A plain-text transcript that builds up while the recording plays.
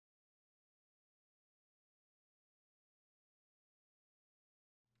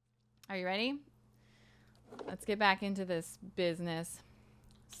Are you ready? Let's get back into this business.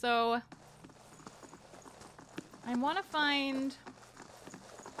 So, I want to find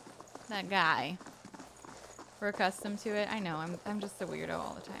that guy. We're accustomed to it. I know, I'm just a weirdo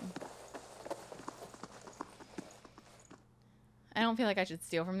all the time. I don't feel like I should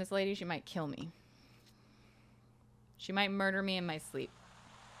steal from this lady. She might kill me. She might murder me in my sleep.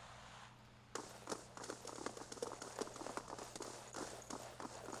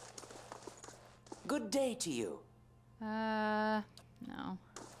 Good day to you. No.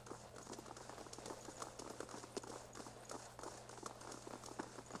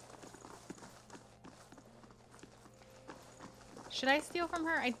 Should I steal from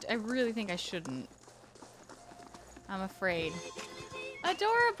her? I really think I shouldn't. I'm afraid.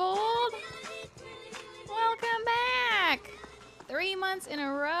 Adorable! Welcome back! 3 months in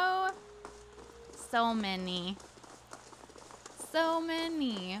a row. So many. So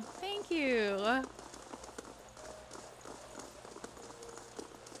many. Thank you.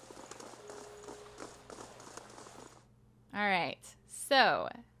 Alright. So,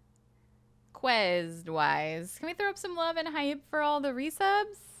 Quest-wise, can we throw up some love and hype for all the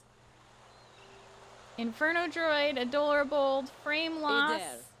resubs? Inferno Droid, Adorable, Frame Loss,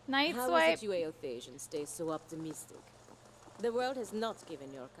 Night How Swipe. is it you Eothasians stay so optimistic? The world has not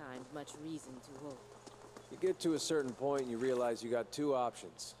given your kind much reason to hope. You get to a certain point and you realize you got two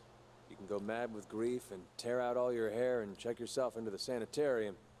options. You can go mad with grief and tear out all your hair and check yourself into the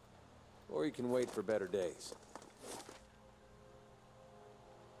sanitarium, or you can wait for better days.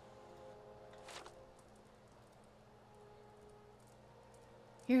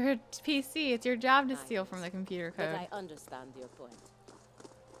 You're a PC. It's your job to steal from the computer code. But I understand your point.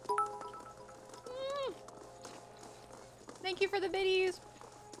 Thank you for the biddies.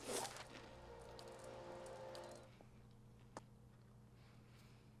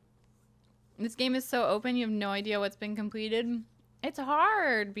 This game is so open, you have no idea what's been completed. It's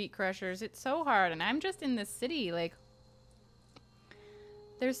hard, Beat Crushers. It's so hard, and I'm just in this city. Like,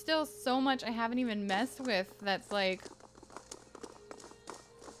 there's still so much I haven't even messed with that's like...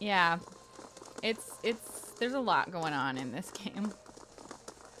 Yeah, there's a lot going on in this game.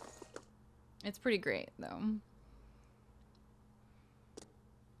 It's pretty great, though.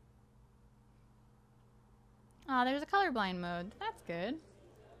 Oh, there's a colorblind mode. That's good.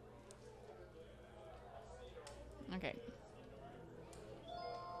 Okay.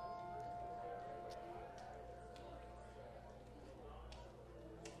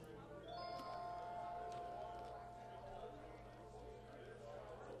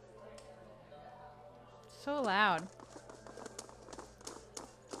 So loud.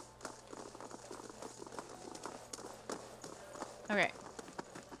 Okay.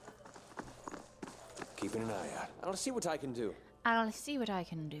 Keeping an eye out. I'll see what I can do. I'll see what I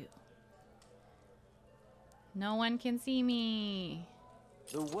can do. No one can see me.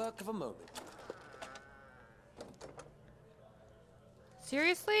 The work of a moment.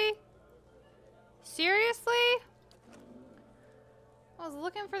 Seriously? Seriously? I was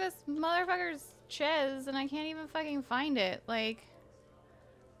looking for this motherfucker's Ches and I can't even fucking find it. Like,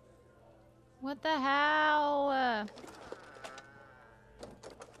 what the hell?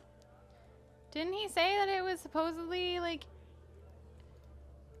 Didn't he say that it was supposedly, like...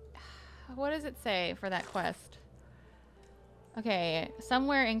 What does it say for that quest? Okay,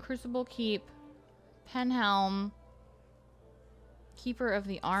 somewhere in Crucible Keep, Penhelm, Keeper of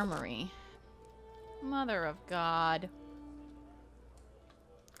the Armory. Mother of God.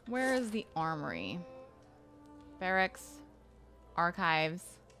 Where is the armory? Barracks, archives,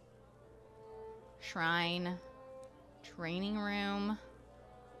 shrine, training room,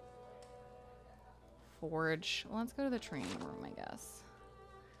 forge. Well, let's go to the training room, I guess.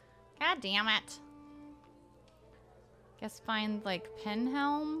 God damn it. Guess find, like,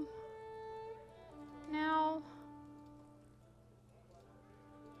 Penhelm now.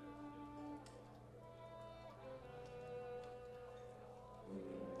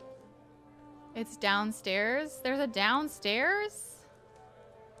 It's downstairs? There's a downstairs?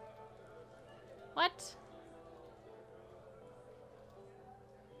 What?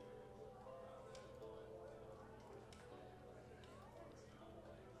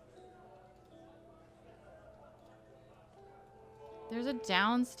 There's a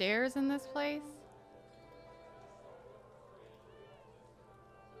downstairs in this place?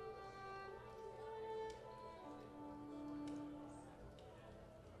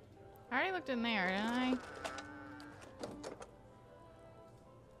 I already looked in there, didn't I?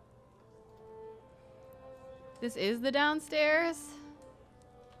 This is the downstairs?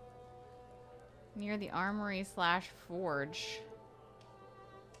 Near the armory / forge.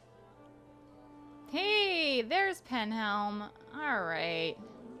 Hey, there's Penhelm. Alright.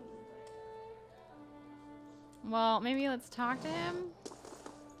 Well, maybe let's talk to him.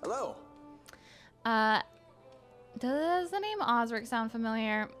 Hello. Does the name Osric sound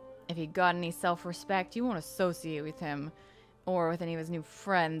familiar? If you got any self-respect, you won't associate with him or with any of his new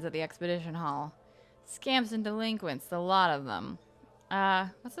friends at the expedition hall. Scamps and delinquents, the lot of them.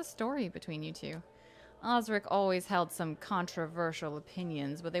 What's the story between you two? Osric always held some controversial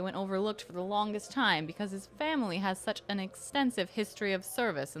opinions, but they went overlooked for the longest time because his family has such an extensive history of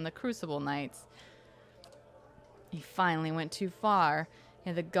service in the Crucible Knights. He finally went too far. He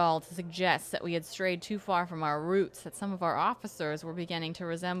had the gall to suggest that we had strayed too far from our roots, that some of our officers were beginning to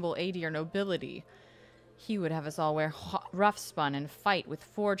resemble Aedier nobility. He would have us all wear rough-spun and fight with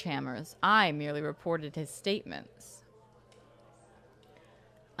forge hammers. I merely reported his statements.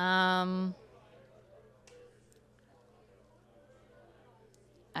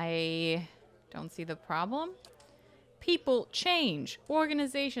 I don't see the problem. People change.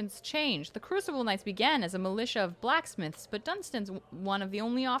 Organizations change. The Crucible Knights began as a militia of blacksmiths, but Dunstan's one of the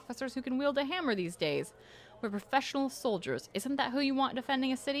only officers who can wield a hammer these days. We're professional soldiers. Isn't that who you want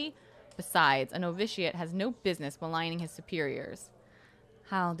defending a city? Besides, a novitiate has no business maligning his superiors.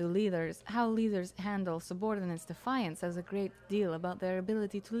 How leaders handle subordinates' defiance says a great deal about their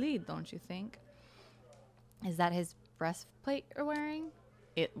ability to lead, don't you think? Is that his breastplate you're wearing?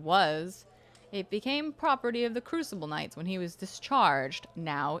 It was. It became property of the Crucible Knights when he was discharged.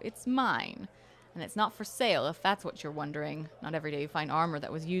 Now it's mine. And it's not for sale, if that's what you're wondering. Not every day you find armor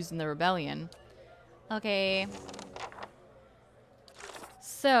that was used in the rebellion. Okay.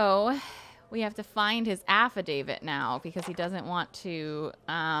 So, we have to find his affidavit now, because he doesn't want to,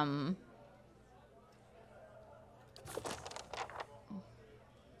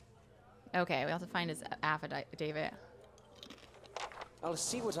 Okay, we have to find his affidavit. I'll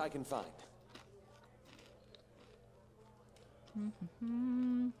see what I can find.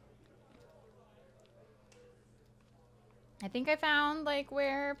 I think I found, like,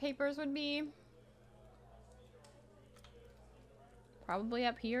 where papers would be. Probably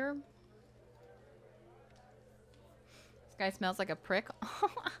up here. This guy smells like a prick.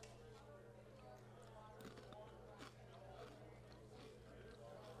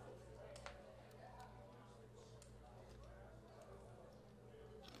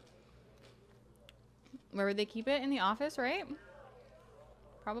 Where would they keep it? In the office, right?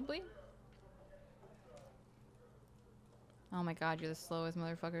 Probably. Oh my god, you're the slowest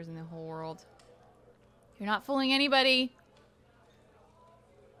motherfuckers in the whole world. You're not fooling anybody.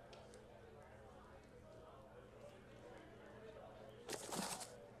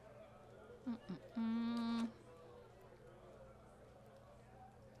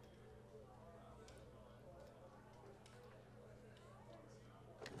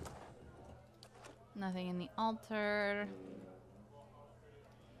 Nothing in the altar.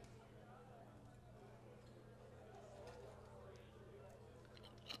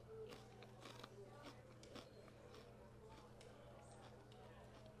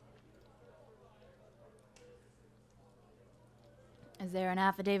 Is there an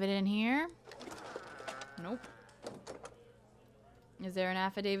affidavit in here? Nope. Is there an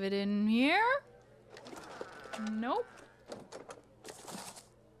affidavit in here? Nope.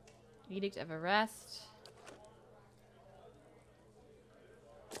 Edict of arrest.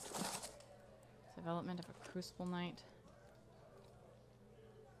 Development of a Crucible Knight.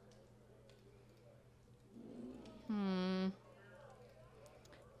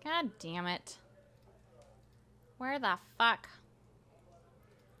 God damn it. Where the fuck?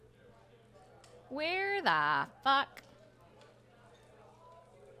 Where the fuck?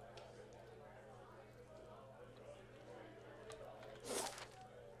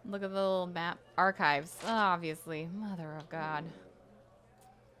 Look at the little map. Archives. Obviously. Mother of God.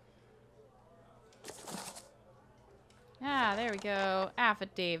 Ah, there we go.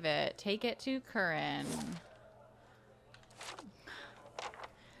 Affidavit. Take it to Curran.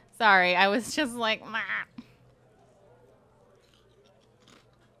 Sorry, I was just like, meh.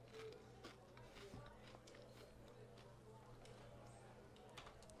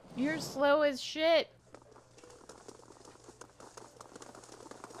 You're slow as shit.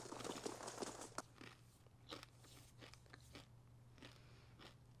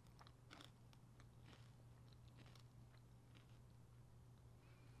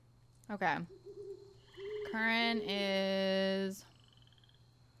 Okay. Curran is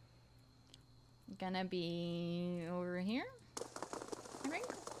gonna be over here, I think.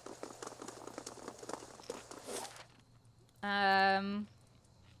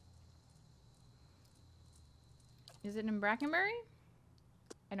 Is it in Brackenbury?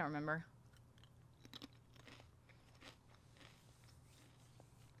 I don't remember.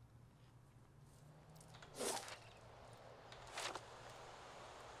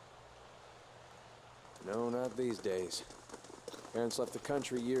 No, not these days. Parents left the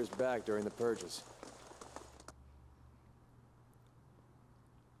country years back during the purges.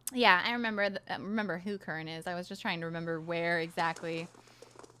 Yeah, I remember who Curran is. I was just trying to remember where exactly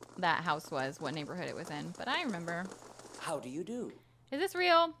that house was, what neighborhood it was in. But I remember. How do you do? Is this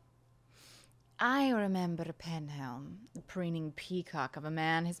real? I remember Penhelm, the preening peacock of a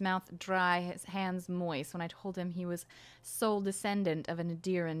man, his mouth dry, his hands moist, when I told him he was sole descendant of an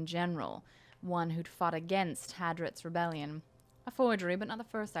Adiran general, one who'd fought against Hadrit's rebellion. A forgery, but not the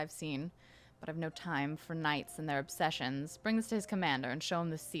first I've seen. But I've no time for knights and their obsessions. Bring this to his commander and show him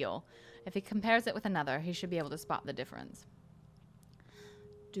the seal. If he compares it with another, he should be able to spot the difference.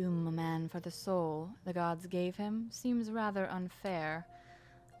 Doom a man for the soul the gods gave him seems rather unfair.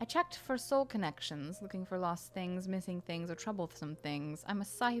 I checked for soul connections, looking for lost things, missing things, or troublesome things. I'm a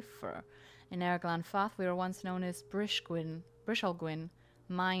cipher. In Erglan Foth, we were once known as Brishalgwyn,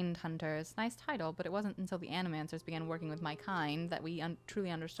 Mind Hunters. Nice title, but it wasn't until the Animancers began working with my kind that we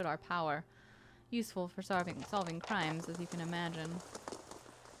truly understood our power. Useful for solving crimes, as you can imagine.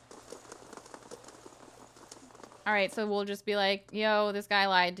 Alright, so we'll just be like, yo, this guy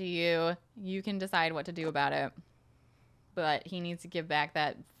lied to you. You can decide what to do about it. But he needs to give back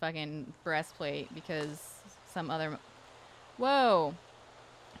that fucking breastplate because some other... Whoa!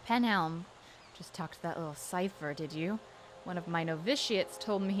 Penhelm. Just talked to that little cipher, did you? One of my novitiates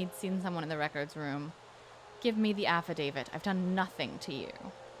told me he'd seen someone in the records room. Give me the affidavit. I've done nothing to you.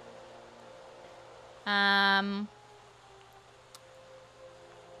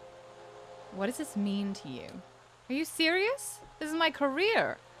 What does this mean to you? Are you serious? This is my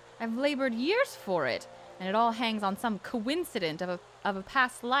career. I've labored years for it, and it all hangs on some coincidence of a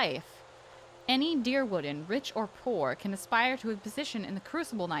past life. Any Deerwooden, rich or poor, can aspire to a position in the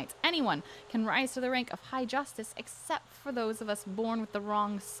Crucible Knights. Anyone can rise to the rank of High Justice, except for those of us born with the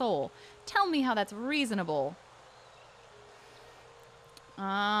wrong soul. Tell me how that's reasonable.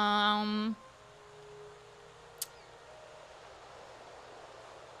 Yeah.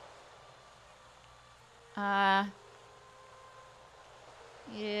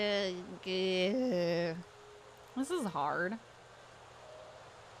 This is hard.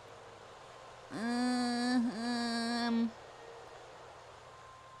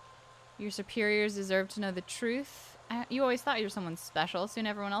 Your superiors deserve to know the truth. You always thought you were someone special. Soon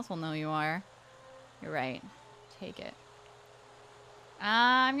everyone else will know you are. You're right. Take it.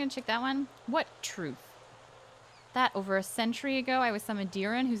 I'm gonna check that one. What truth? That over a century ago I was some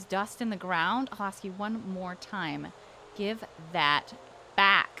Adiran whose dust in the ground? I'll ask you one more time. Give that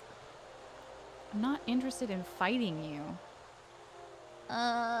back. I'm not interested in fighting you.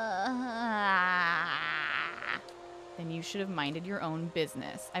 Then you should have minded your own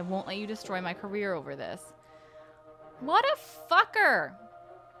business. I won't let you destroy my career over this. What a fucker!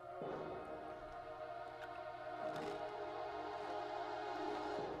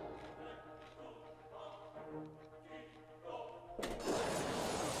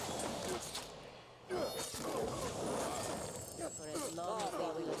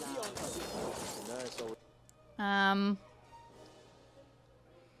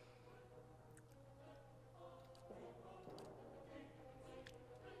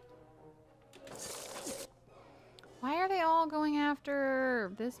 Why are they all going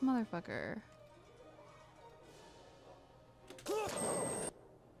after this motherfucker?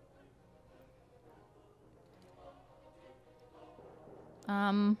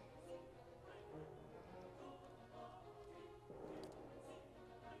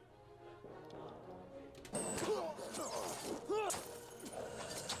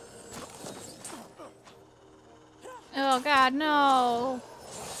 Oh god, no!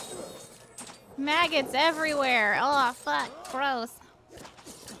 Maggots everywhere! Oh fuck, gross.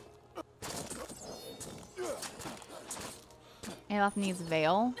 Aloth needs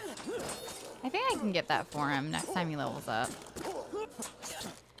Veil. I think I can get that for him next time he levels up.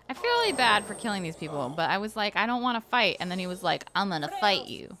 I feel really bad for killing these people, but I was like, I don't want to fight. And then he was like, I'm gonna fight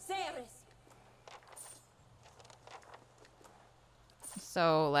you.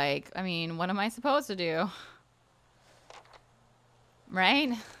 So, like, I mean, what am I supposed to do?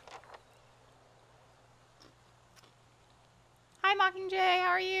 Right? Hi, Mockingjay.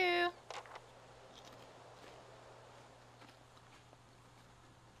 How are you?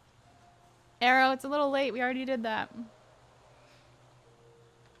 Arrow, it's a little late. We already did that.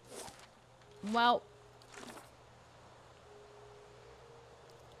 Well.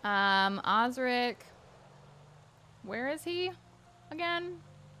 Osric. Where is he again?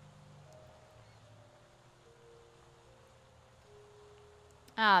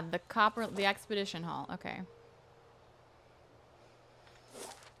 Ah, the expedition hall. Okay.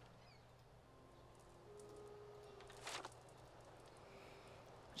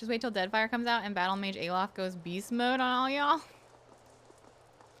 Just wait till Deadfire comes out and Battle Mage Aloth goes beast mode on all y'all.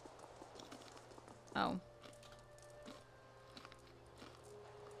 Oh.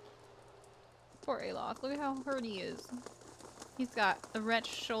 Poor Aloth. Look at how hurt he is. He's got a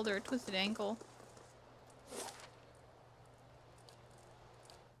wretched shoulder, a twisted ankle.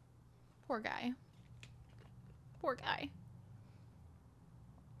 Poor guy. Poor guy.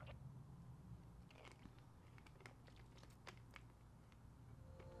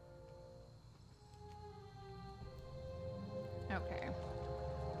 Okay.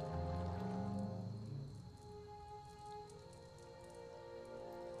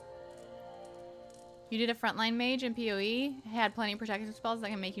 You did a frontline mage in PoE, had plenty of protective spells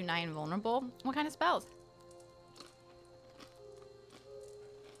that can make you nigh invulnerable. What kind of spells?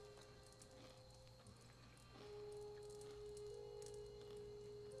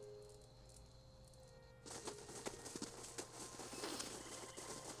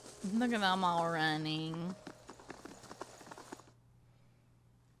 Look at them all running.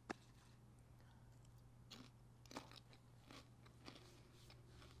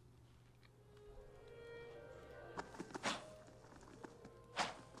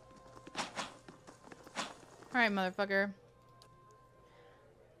 Alright, motherfucker.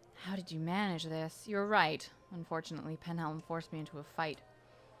 How did you manage this? You're right. Unfortunately, Penhelm forced me into a fight.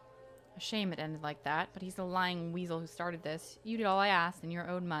 A shame it ended like that, but he's the lying weasel who started this. You did all I asked, and you're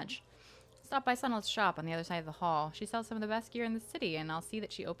owed much. Stop by Sunless shop on the other side of the hall. She sells some of the best gear in the city, and I'll see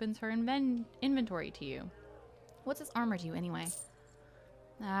that she opens her inventory to you. What's this armor to you, anyway?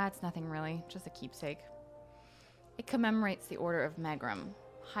 Ah, it's nothing really. Just a keepsake. It commemorates the Order of Megrim,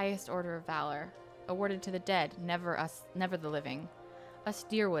 highest order of valor. Awarded to the dead, never the living. Us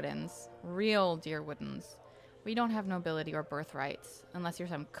Deerwoodens, real Deerwoodens. We don't have nobility or birthrights, unless you're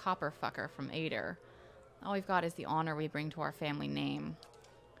some copper fucker from Ader. All we've got is the honor we bring to our family name.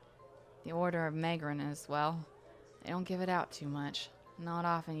 The Order of Megrim is, well, they don't give it out too much. Not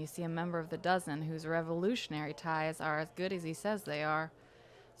often you see a member of the dozen whose revolutionary ties are as good as he says they are.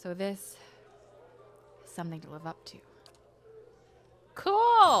 So this is something to live up to.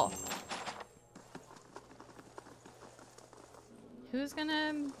 Cool! Who's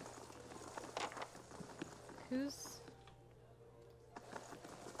gonna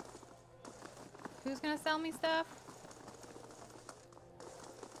sell me stuff?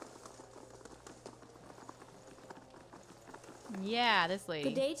 Yeah, this lady.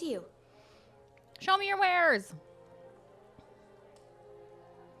 Good day to you. Show me your wares.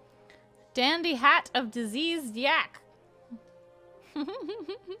 Dandy hat of diseased yak.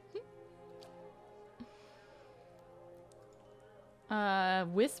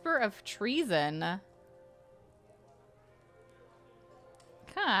 Whisper of treason.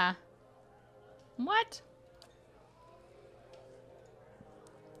 Huh. What?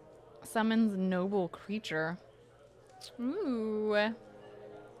 Summons noble creature. Ooh.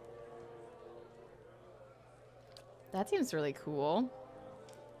 That seems really cool.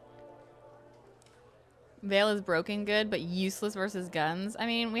 Veil is broken good, but useless versus guns. I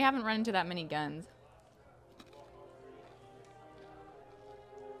mean, we haven't run into that many guns.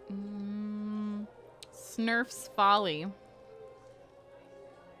 Snurf's Folly.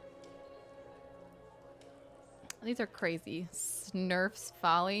 These are crazy. Snurf's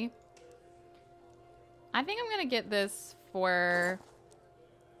Folly. I think I'm gonna get this for...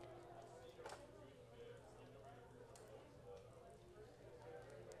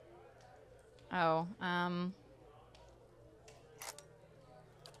 Oh,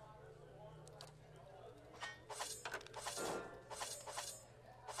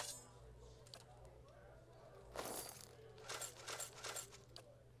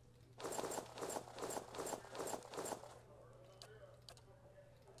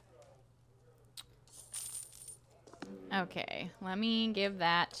 okay, let me give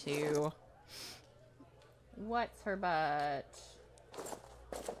that to... What's her butt?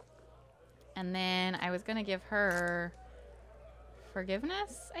 And then I was gonna give her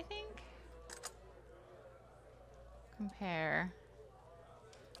Forgiveness, I think? Compare.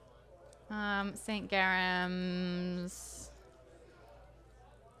 St. Garam's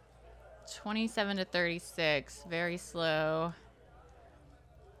 27 to 36, very slow.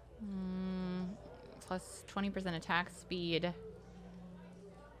 Plus 20% attack speed.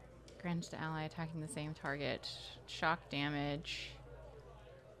 Grants to ally attacking the same target. Shock damage.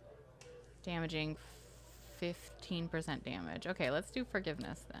 Damaging 15% damage. Okay, let's do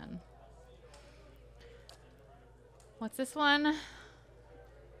Forgiveness then. What's this one?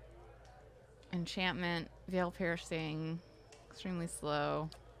 Enchantment, Veil Piercing, extremely slow.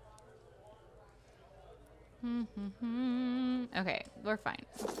 Okay, we're fine.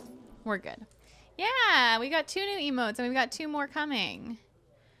 We're good. Yeah, we got 2 new emotes and we've got 2 more coming.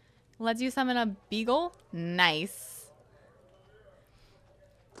 Let's you summon a beagle. Nice.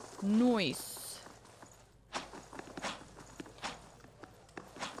 Nice.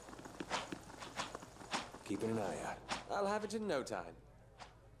 Keeping an eye out. I'll have it in no time.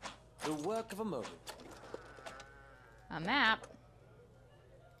 The work of a moment. A map.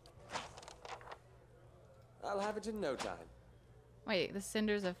 I'll have it in no time. Wait, the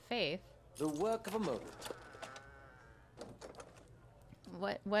Cinders of Faith. The work of a moment.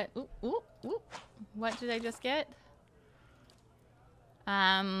 What? Ooh. What did I just get?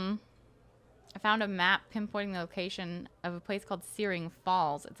 I found a map pinpointing the location of a place called Searing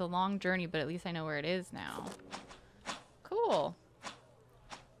Falls. It's a long journey, but at least I know where it is now. Cool.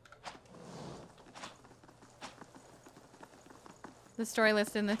 The story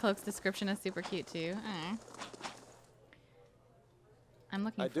listed in the cloak's description is super cute too. I'm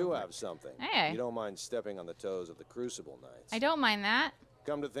looking. I do have something. Hey. You don't mind stepping on the toes of the Crucible Knights. I don't mind that.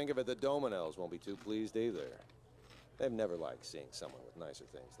 Come to think of it, the Dominels won't be too pleased either. They've never liked seeing someone with nicer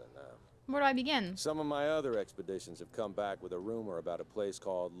things than them. Where do I begin? Some of my other expeditions have come back with a rumor about a place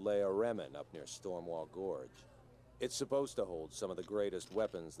called Lea Remen up near Stormwall Gorge. It's supposed to hold some of the greatest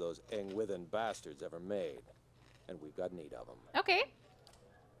weapons those Engwithan bastards ever made. And we've got need of them. Okay.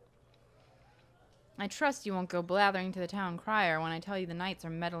 I trust you won't go blathering to the town crier when I tell you the knights are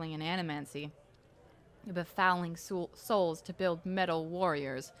meddling in animancy. You're befouling souls to build metal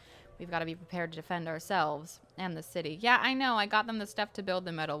warriors. We've got to be prepared to defend ourselves and the city. Yeah, I know. I got them the stuff to build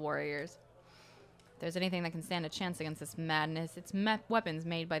the metal warriors. If there's anything that can stand a chance against this madness, it's weapons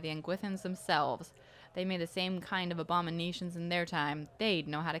made by the Engwithans themselves. They made the same kind of abominations in their time. They'd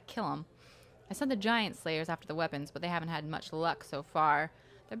know how to kill them. I sent the giant slayers after the weapons, but they haven't had much luck so far.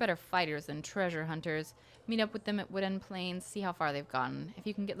 They're better fighters than treasure hunters. Meet up with them at Woodend Plains, see how far they've gotten. If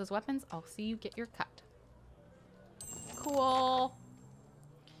you can get those weapons, I'll see you get your cut. Cool.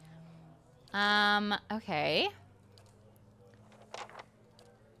 Okay.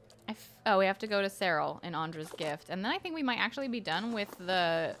 Oh, we have to go to Cyril in Andra's gift. And then I think we might actually be done with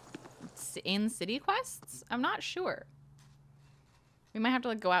the in-city quests. I'm not sure. We might have to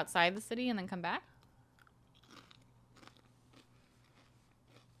like go outside the city and then come back.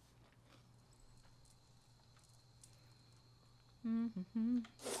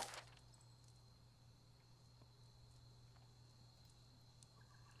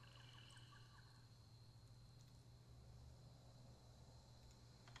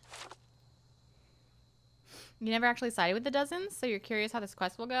 You never actually sided with the dozens, so you're curious how this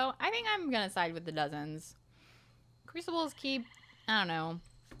quest will go? I think I'm gonna side with the dozens. Crucibles keep... I don't know.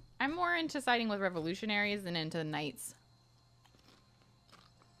 I'm more into siding with revolutionaries than into the knights.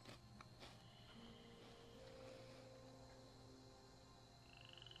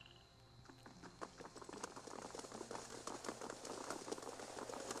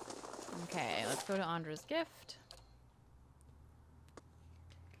 Okay, let's go to Andra's gift.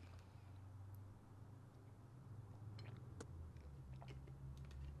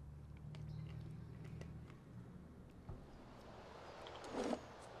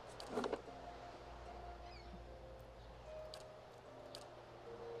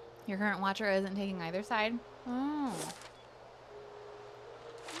 Your current watcher isn't taking either side? Oh.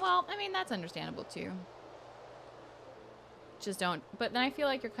 Well, I mean, that's understandable too. Just don't. But then I feel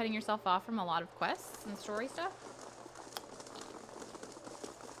like you're cutting yourself off from a lot of quests and story stuff.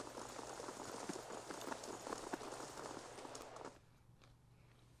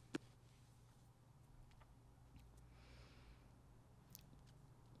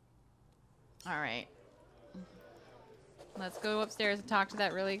 All right. Let's go upstairs and talk to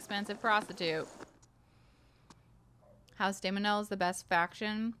that really expensive prostitute. House Damonel is the best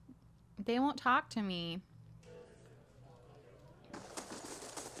faction. They won't talk to me.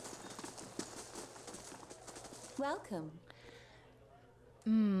 Welcome.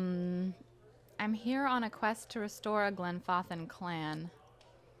 I'm here on a quest to restore a Glenfathan clan.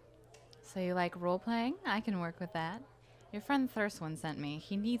 So you like role-playing? I can work with that. Your friend Thurswin sent me.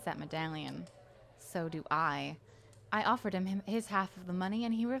 He needs that medallion. So do I. I offered him his half of the money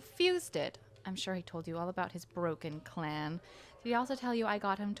and he refused it. I'm sure he told you all about his broken clan. Did he also tell you I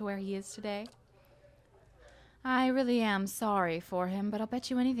got him to where he is today? I really am sorry for him, but I'll bet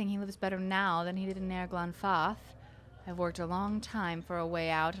you anything he lives better now than he did in Nair Glenfath. I've worked a long time for a way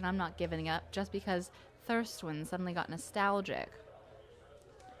out, and I'm not giving up just because Thurstwin suddenly got nostalgic.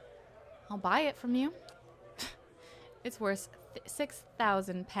 I'll buy it from you. It's worth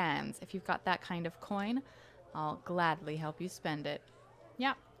 6,000 pans. If you've got that kind of coin, I'll gladly help you spend it.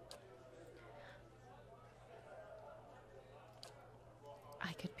 Yep.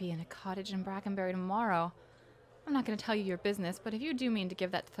 I could be in a cottage in Brackenbury tomorrow. I'm not going to tell you your business, but if you do mean to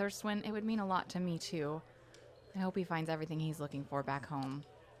give that Thirstwind, it would mean a lot to me, too. I hope he finds everything he's looking for back home.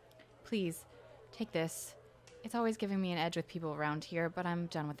 Please, take this. It's always giving me an edge with people around here, but I'm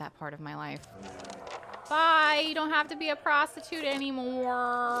done with that part of my life. Bye! You don't have to be a prostitute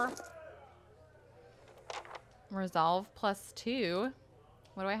anymore. Resolve +2.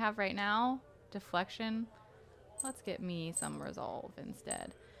 What do I have right now? Deflection. Let's get me some resolve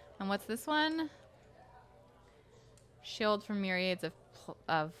instead. And what's this one? Shield from myriads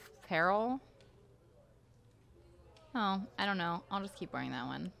of peril. Oh, I don't know. I'll just keep wearing that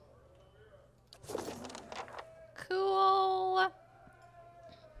one. Cool.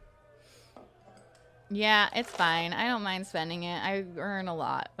 Yeah, it's fine. I don't mind spending it. I earn a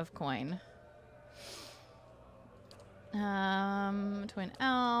lot of coin. Twin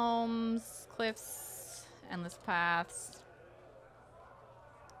Elms, Cliffs, Endless Paths.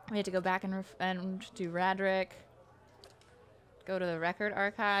 We had to go back and do Radric. Go to the record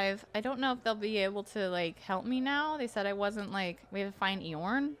archive. I don't know if they'll be able to, like, help me now. They said I wasn't, like, we have to find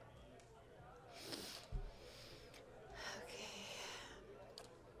Eorn. Okay.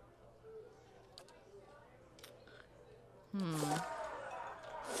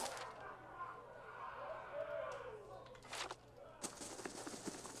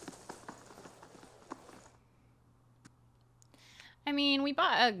 I mean, we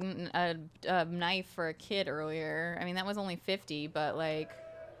bought a knife for a kid earlier. I mean, that was only 50, but, like,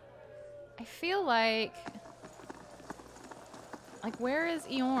 I feel like, where is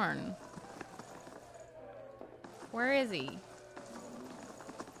Eorn? Where is he?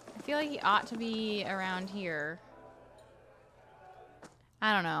 I feel like he ought to be around here.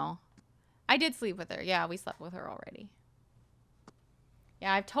 I don't know. I did sleep with her. Yeah, we slept with her already.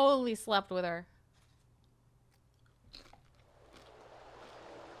 Yeah, I've totally slept with her.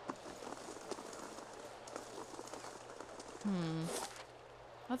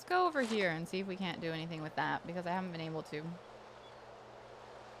 Let's go over here and see if we can't do anything with that, because I haven't been able to.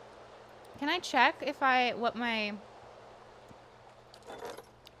 Can I check if what my...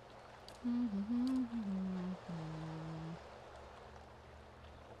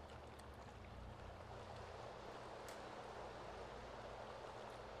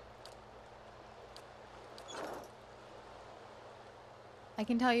 I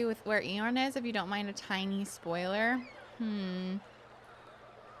can tell you with where Eorn is if you don't mind a tiny spoiler.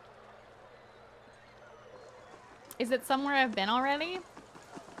 Is it somewhere I've been already?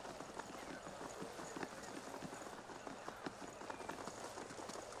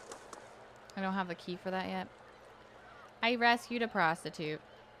 I don't have the key for that yet. I rescued a prostitute.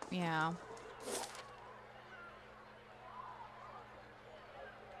 Yeah.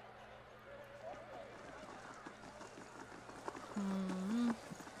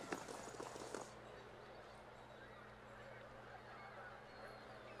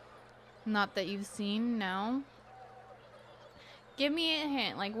 Not that you've seen, no. Give me a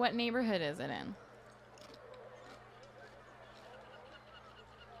hint, like what neighborhood is it in?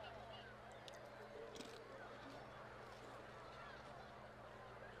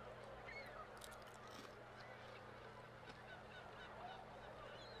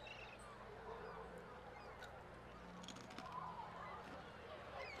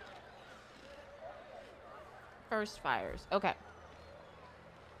 First fires, okay.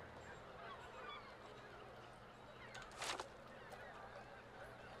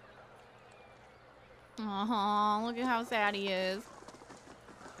 Aw, look at how sad he is.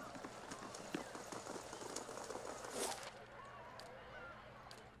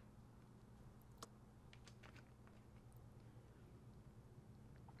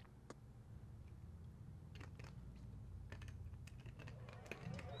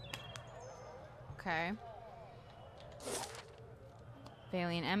 Okay.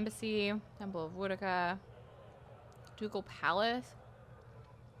 Valiant Embassy, Temple of Woodica, Ducal Palace.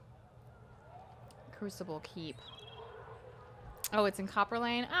 Crucible Keep. Oh, it's in Copper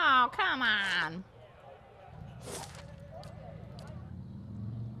Lane? Oh, come on.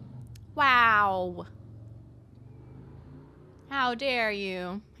 Wow. How dare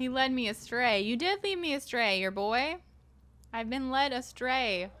you? He led me astray. You did lead me astray, your boy. I've been led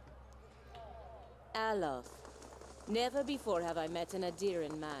astray. Alof. Never before have I met an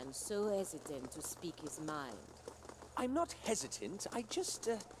Adiran man so hesitant to speak his mind. I'm not hesitant. I just,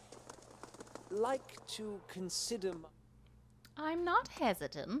 like to consider... I'm not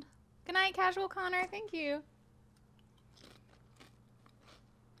hesitant. Good night, Casual Connor. Thank you.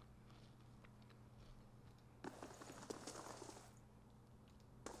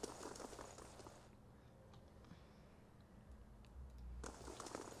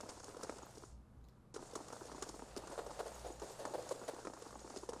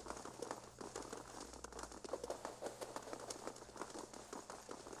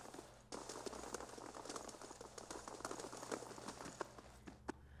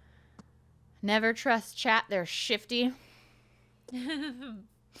 Never trust chat, they're shifty.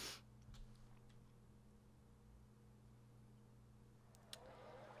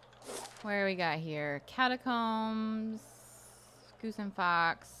 Where we got here? Catacombs, Goose and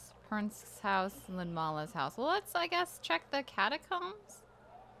Fox, Prince's house, and Lidmala's house. Well, let's, I guess, check the catacombs.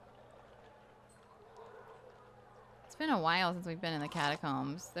 It's been a while since we've been in the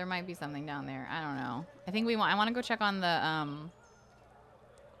catacombs. There might be something down there. I don't know. I think I want to go check on the,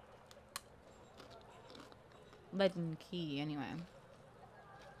 Legend Key, anyway.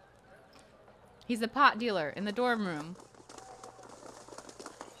 He's a pot dealer in the dorm room.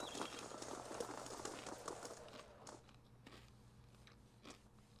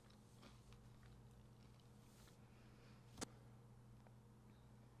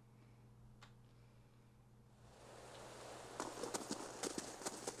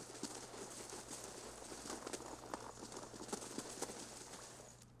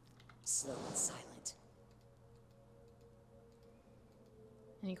 Slow and silent.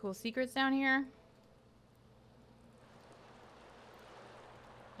 Any cool secrets down here?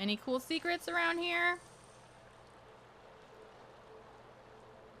 Any cool secrets around here?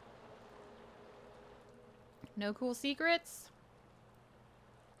 No cool secrets?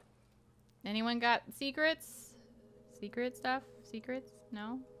 Anyone got secrets? Secret stuff? Secrets?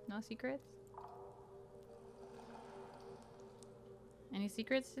 No? No secrets? Any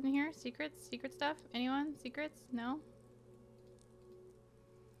secrets in here? Secrets? Secret stuff? Anyone? Secrets? No?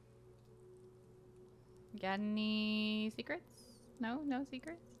 Got any secrets? No? No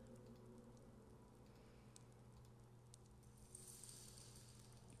secrets?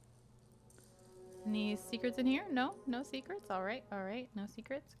 Any secrets in here? No? No secrets? Alright, alright. No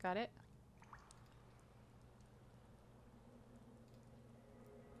secrets. Got it.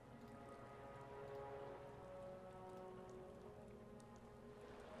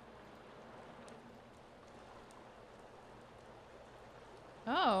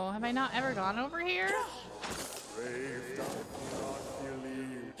 Oh, have I not ever gone over here?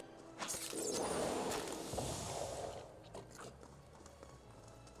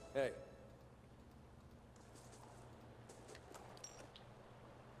 Hey.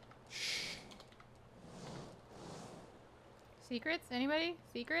 Secrets? Anybody?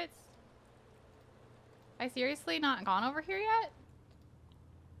 Secrets? I seriously not gone over here yet?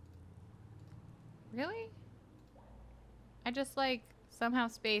 Really? I just like somehow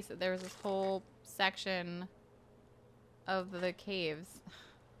spaced that there was this whole section of the caves.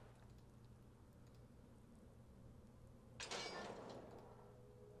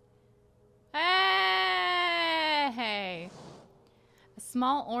 Hey! A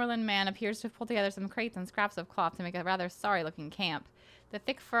small Orland man appears to have pulled together some crates and scraps of cloth to make a rather sorry-looking camp. The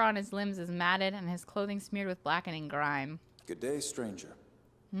thick fur on his limbs is matted and his clothing smeared with blackening grime. Good day, stranger.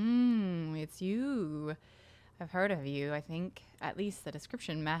 It's you. I've heard of you, I think. At least the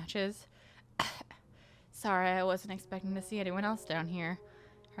description matches. Sorry, I wasn't expecting to see anyone else down here.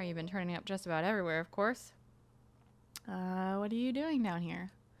 How you been turning up just about everywhere, of course. What are you doing down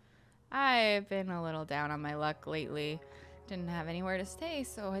here? I've been a little down on my luck lately. Didn't have anywhere to stay,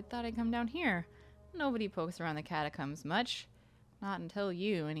 so I thought I'd come down here. Nobody pokes around the catacombs much. Not until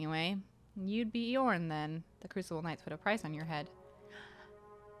you, anyway. You'd be Eorn, then. The Crucible Knights put a price on your head.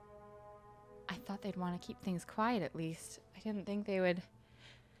 I thought they'd want to keep things quiet, at least. I didn't think they would...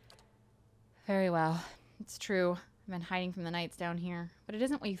 Very well. It's true. I've been hiding from the Knights down here. But it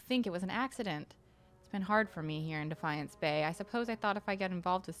isn't what you think. It was an accident. It's been hard for me here in Defiance Bay. I suppose I thought if I got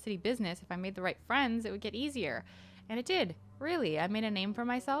involved with city business, if I made the right friends, it would get easier. And it did. Really. I made a name for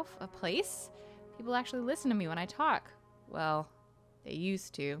myself. A place. People actually listen to me when I talk. Well, they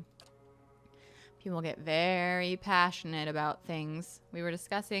used to. People get very passionate about things. We were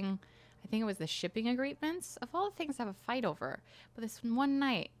discussing... I think it was the shipping agreements. Of all the things to have a fight over. But this one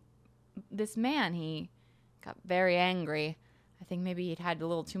night, this man, he got very angry. I think maybe he'd had a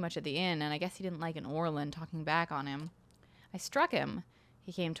little too much at the inn, and I guess he didn't like an Orland talking back on him. I struck him.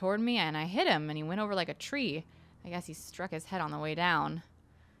 He came toward me, and I hit him, and he went over like a tree. I guess he struck his head on the way down.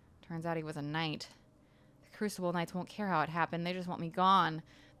 Turns out he was a knight. The Crucible Knights won't care how it happened. They just want me gone.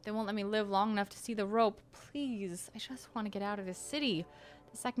 They won't let me live long enough to see the rope. Please, I just want to get out of this city.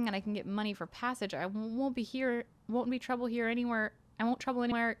 The second that I can get money for passage, I won't be here, won't be trouble here anywhere. I won't trouble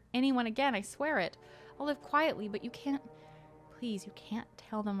anyone again, I swear it. I'll live quietly, but you can't, please, you can't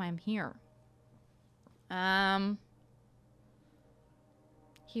tell them I'm here.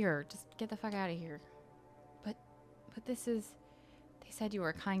 Here, just get the fuck out of here. But this is, they said you were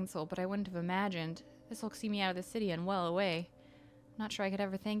a kind soul, but I wouldn't have imagined. This will see me out of the city and well away. I'm not sure I could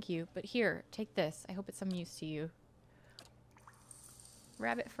ever thank you, but here, take this. I hope it's some use to you.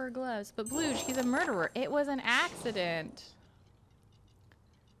 Rabbit fur gloves. But Bluejay, he's a murderer. It was an accident.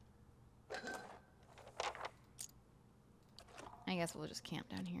 I guess we'll just camp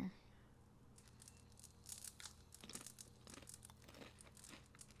down here.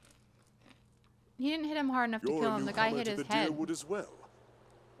 He didn't hit him hard enough to kill him. The guy hit his head. Deerwood as well.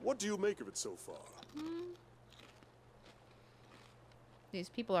 What do you make of it so far? These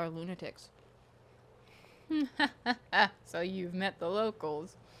people are lunatics. So you've met the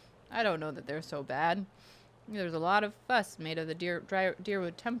locals. I don't know that they're so bad. There's a lot of fuss made of the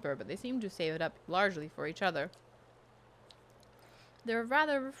Deerwood temper, but they seem to save it up largely for each other. They're a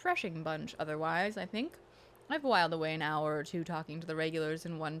rather refreshing bunch otherwise, I think. I've whiled away an hour or two talking to the regulars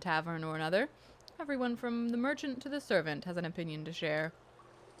in one tavern or another. Everyone from the merchant to the servant has an opinion to share.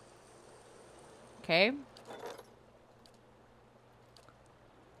 Okay.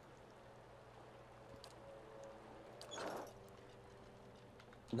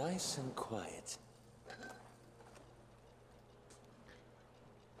 Nice and quiet.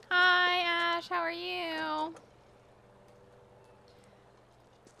 Hi, Ash. How are you?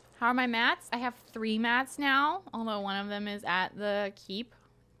 How are my mats? I have 3 mats now, although one of them is at the keep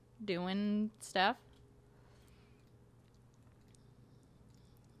doing stuff.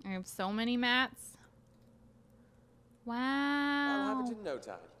 I have so many mats. Wow. I'll have it in no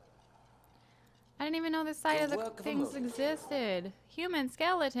time. I didn't even know this side of the work of a things moment. existed. Human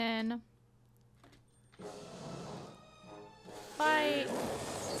skeleton. Fight.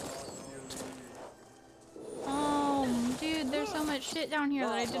 Oh, dude, there's so much shit down here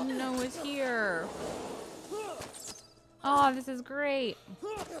that I didn't know was here. Oh, this is great.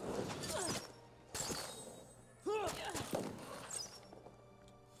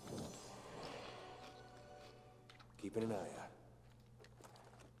 Keeping an eye out.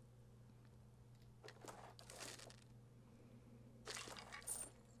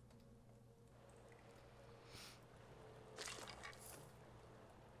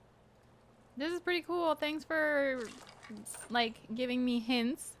 This is pretty cool. Thanks for, like, giving me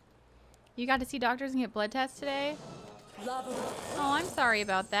hints. You got to see doctors and get blood tests today? Oh, I'm sorry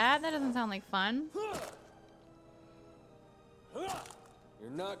about that. That doesn't sound like fun. You're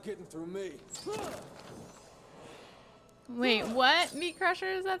not getting through me. Wait, what? Meat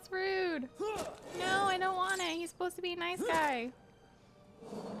crushers? That's rude. No, I don't want it. He's supposed to be a nice guy.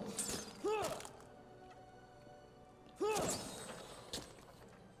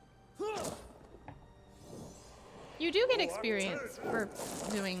 You do get experience for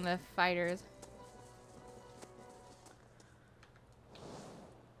doing the fighters.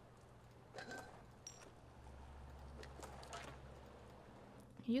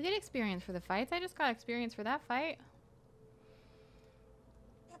 You get experience for the fights. I just got experience for that fight.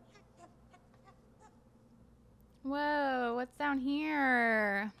 Whoa, what's down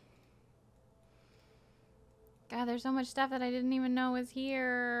here? God, there's so much stuff that I didn't even know was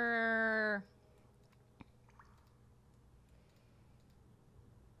here.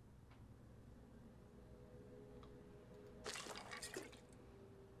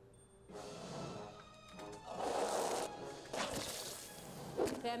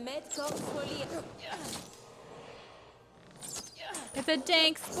 It's a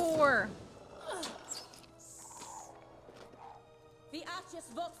dank spore.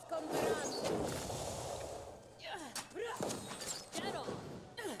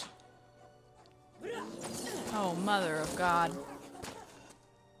 Oh, mother of God.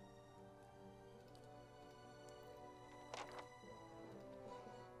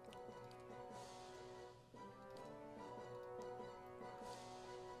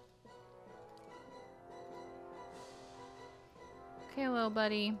 Okay, little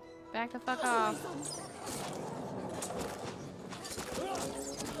buddy. Back the fuck off.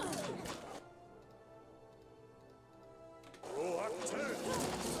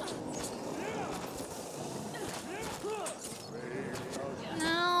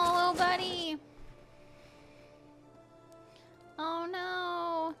 No, little buddy. Oh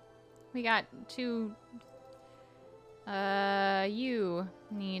no. We got 2. You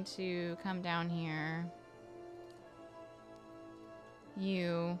need to come down here.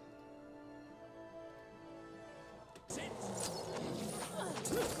 You.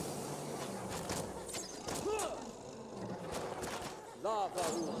 Lava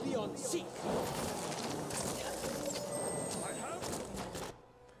will be on seek.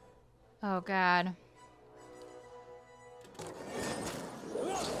 Oh God.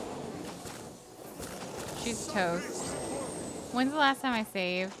 She's toast. When's the last time I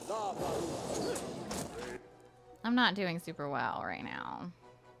saved? I'm not doing super well right now.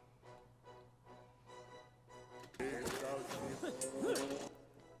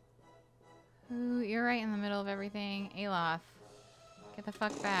 you're right in the middle of everything. Aloth, get the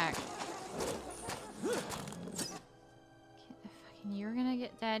fuck back. You're gonna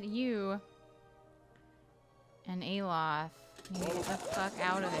get dead. You and Aloth, you need to get the fuck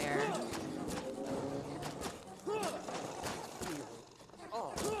out of there.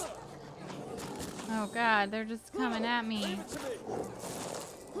 Oh god, they're just coming at me.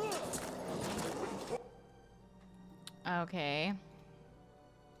 Okay.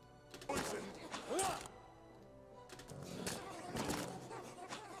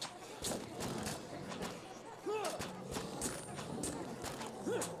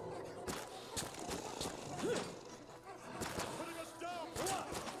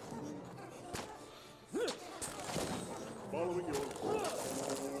 Following your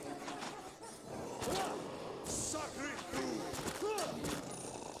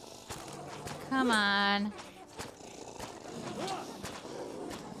Come on.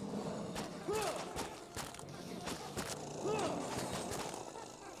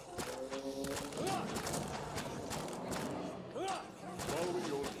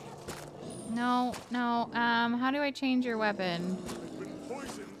 No, no. How do I change your weapon?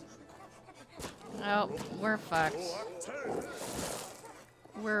 Oh, we're fucked.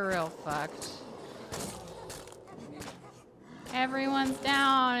 We're real fucked. Everyone's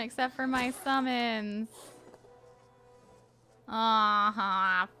down except for my summons.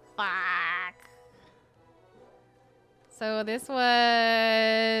 Aw, fuck. So this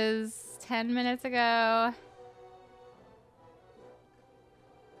was 10 minutes ago.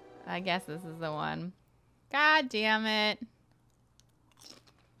 I guess this is the one. God damn it.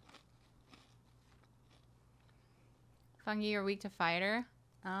 Fungi are weak to fighter?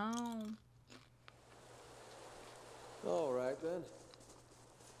 Oh. All right, then.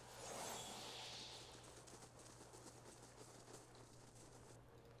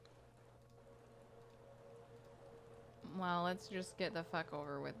 Well, let's just get the fuck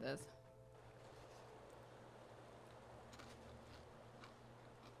over with this.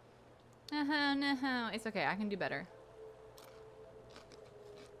 No. It's okay, I can do better.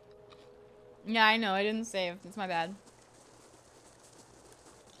 Yeah, I know, I didn't save. It's my bad.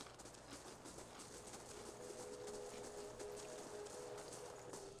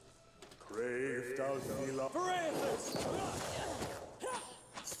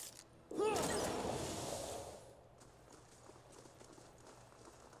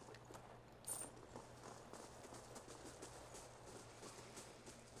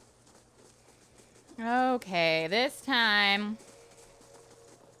 Okay, this time.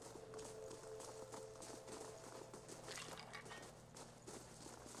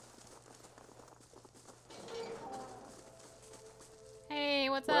 Hey,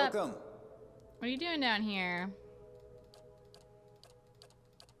 what's up? Welcome. What are you doing down here?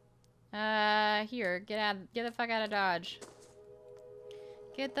 Here, get the fuck out of Dodge.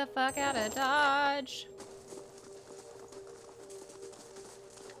 Get the fuck out of Dodge.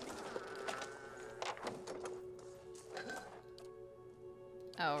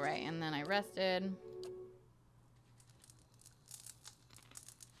 Oh, right, and then I rested.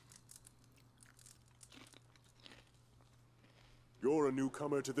 You're a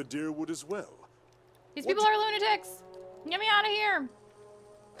newcomer to the Deerwood as well. These people are lunatics! Get me out of here!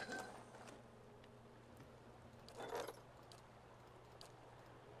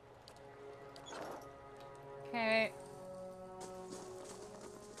 Okay.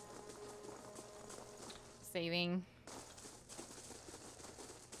 Saving.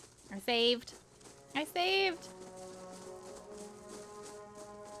 I saved. I saved!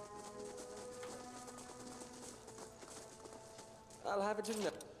 I'll have it in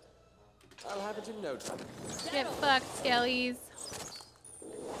no time. Get fucked, skellies.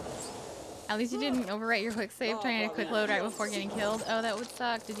 At least you didn't overwrite your quick save trying to quick load right before getting killed. Oh, that would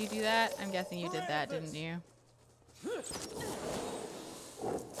suck. Did you do that? I'm guessing you did that, didn't you?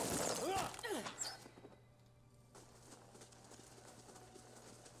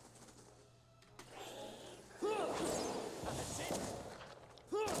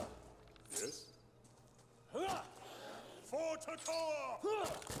 Yes? For Takoa!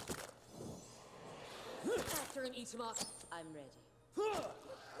 After an eat 'em up, I'm ready.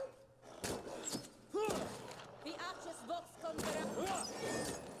 The Archer's box comes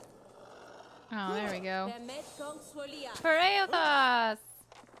Oh, there we go. Der Med Kong Swolia. Pereothos!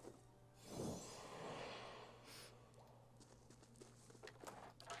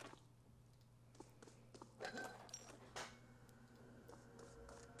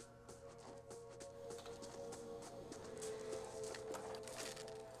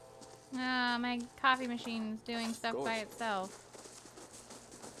 Ah, my coffee machine's doing stuff by itself.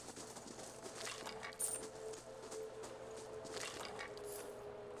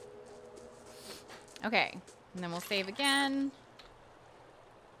 Okay. And then we'll save again.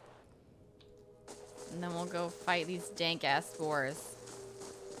 And then we'll go fight these dank-ass spores.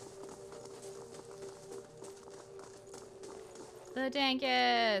 The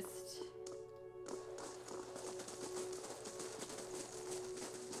dankest!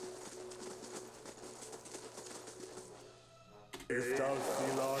 If thou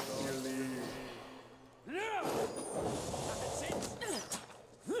see not believe.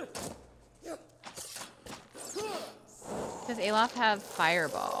 Does Alof have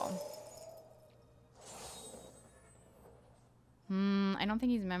Fireball? I don't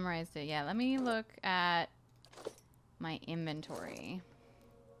think he's memorized it yet. Let me look at my inventory.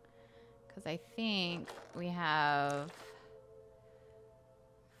 Because I think we have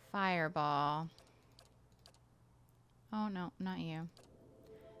Fireball. Oh, no, not you.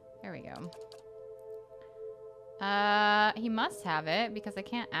 There we go. He must have it because I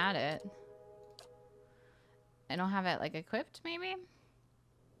can't add it. I don't have it, like, equipped, maybe?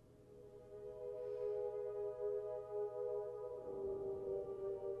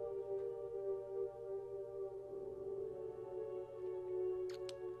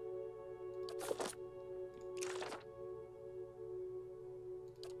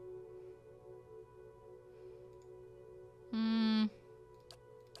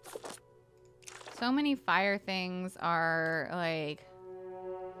 So many fire things are, like...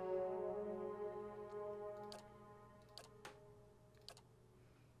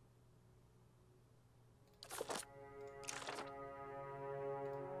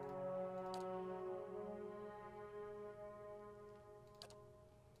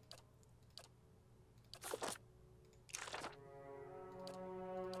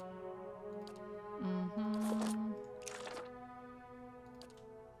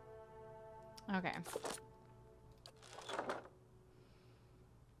 Okay.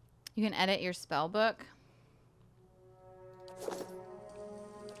 You can edit your spell book.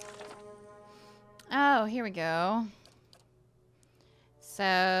 Oh, here we go.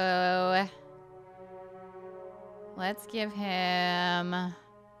 So let's give him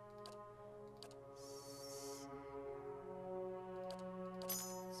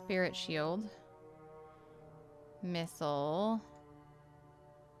Spirit Shield. Missile.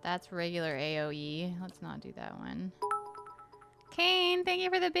 That's regular AoE. Let's not do that one. Kane, thank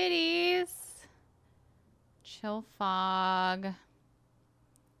you for the biddies. Chill Fog.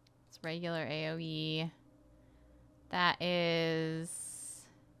 It's regular AoE. That is...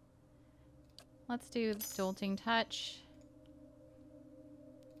 Let's do Jolting Touch.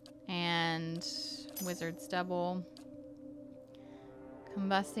 And Wizard Stubble.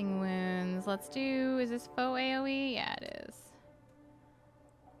 Combusting Wounds. Let's do... Is this faux AoE? Yeah, it is.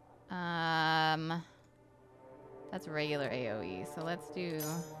 That's regular AoE, so let's do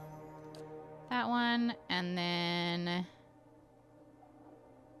that one, and then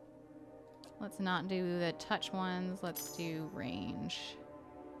let's not do the touch ones, let's do range.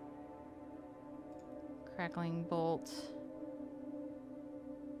 Crackling Bolt.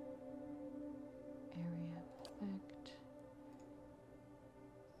 Area effect.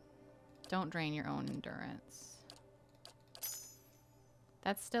 Don't drain your own endurance.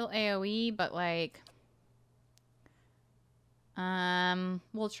 That's still AoE, but like,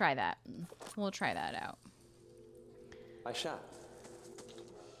 we'll try that. We'll try that out. I shall.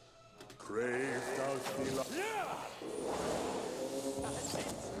 Crave thou see not.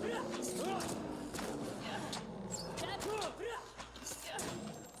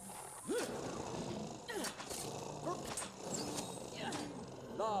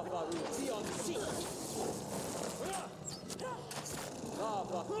 Lava will be on sea.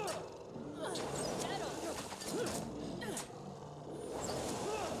 Lava.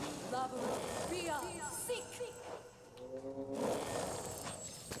 Lava will be on seek.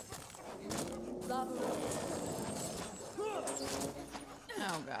 Lava will...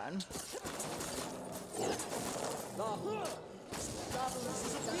 Oh god. Lava will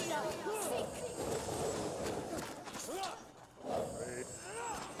be on seek.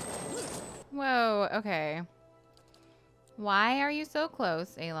 Whoa, okay. Why are you so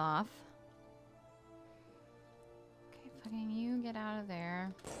close, Alof? Okay, fucking you get out of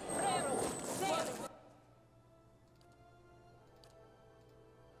there.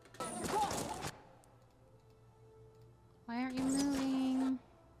 Why aren't you moving?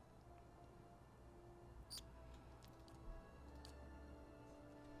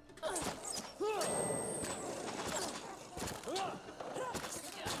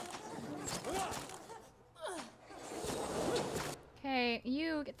 Okay,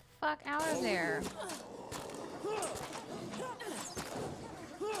 you get the fuck out of there.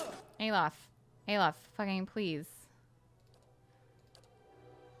 Alof, Alof, fucking please.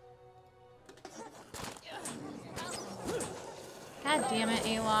 God damn it,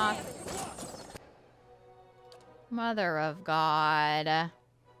 Alof. Mother of God. Ready,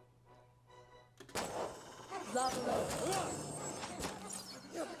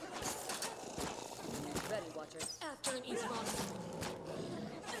 Watchers. After an each monster.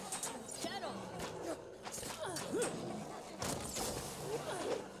 Shadow.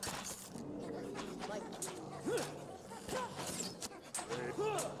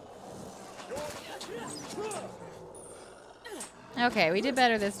 Okay, we did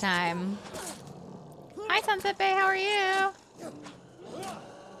better this time. Hi, Sunset Bay, how are you?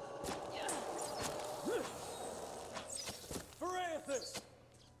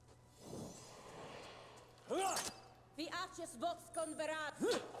 The Arches Vox Converat.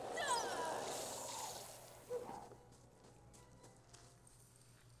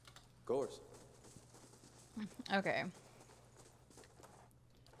 Of course. Okay.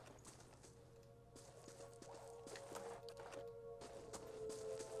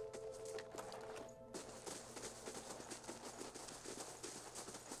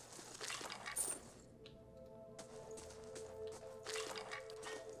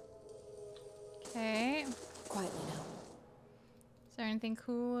 Okay. Quietly now. Is there anything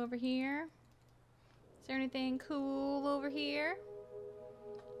cool over here? Is there anything cool over here?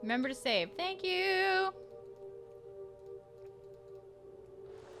 Remember to save. Thank you.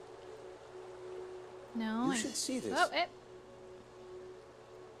 No. You should see this. Oh, it.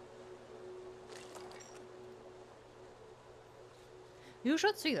 You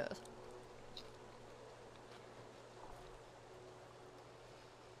should see this.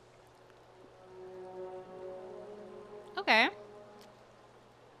 Okay.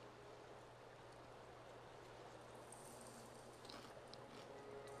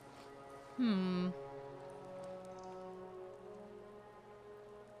 Hmm.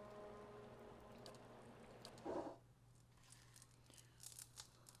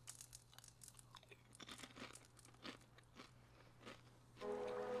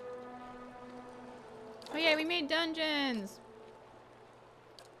 Oh yeah, we made dungeons.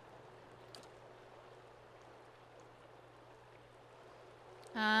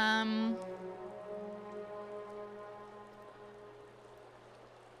 Mm.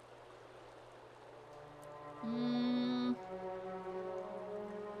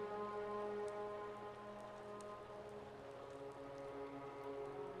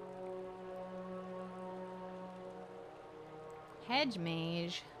 Hedge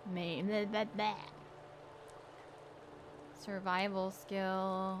mage. Survival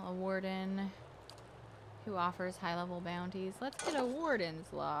skill. A warden who offers high-level bounties. Let's get a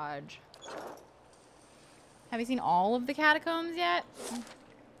warden's lodge. Have you seen all of the catacombs yet?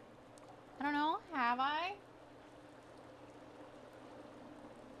 I don't know. Have I?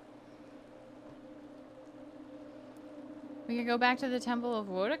 We could go back to the Temple of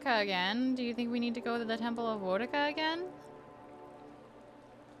Wodika again. Do you think we need to go to the Temple of Wodika again?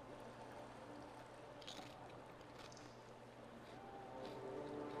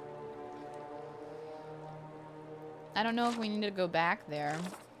 I don't know if we need to go back there.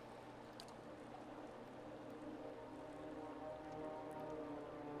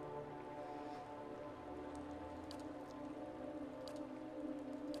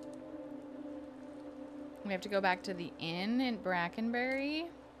 We have to go back to the inn in Brackenbury.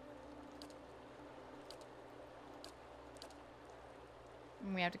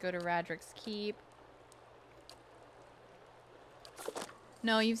 And we have to go to Radrick's Keep.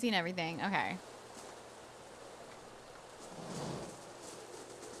 No, you've seen everything. Okay.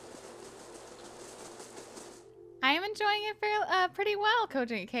 I am enjoying it pretty well,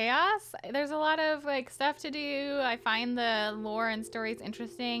 Coaching Chaos. There's a lot of like stuff to do. I find the lore and stories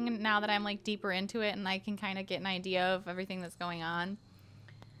interesting now that I'm like deeper into it and I can kind of get an idea of everything that's going on.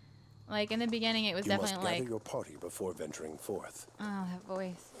 Like in the beginning, it was definitely must gather like your party before venturing forth. oh, that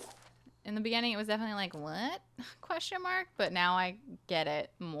voice. In the beginning, it was definitely like what question mark, but now I get it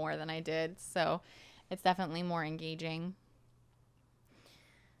more than I did, so it's definitely more engaging.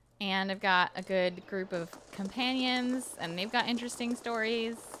 And I've got a good group of companions, and they've got interesting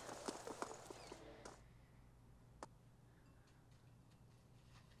stories.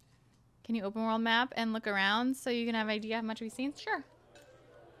 Can you open world map and look around so you can have an idea how much we've seen? Sure.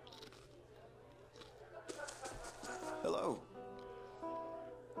 Hello.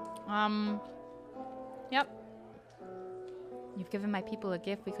 Yep. You've given my people a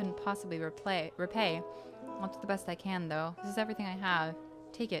gift we couldn't possibly repay. I'll do the best I can, though. This is everything I have.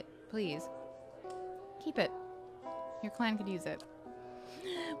 Take it, please. Keep it. Your clan could use it.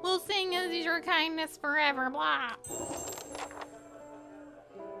 We'll sing as your kindness forever, blah.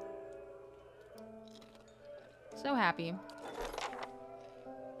 So happy.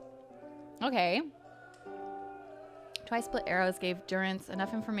 Okay. Twice split arrows gave Durance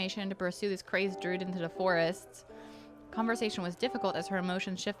enough information to pursue this crazed druid into the forests. Conversation was difficult as her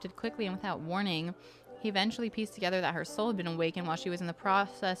emotions shifted quickly and without warning. He eventually pieced together that her soul had been awakened while she was in the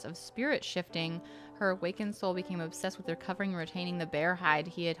process of spirit shifting. Her awakened soul became obsessed with recovering and retaining the bear hide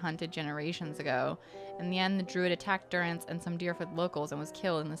he had hunted generations ago. In the end, the druid attacked Durance and some Deerfoot locals and was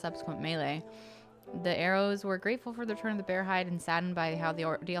killed in the subsequent melee. The arrows were grateful for the return of the bear hide and saddened by how the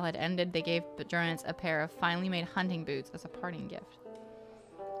ordeal had ended. They gave Durance a pair of finely made hunting boots as a parting gift.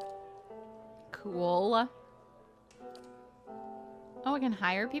 Cool. Oh, I can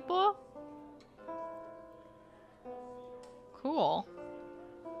hire people? Cool.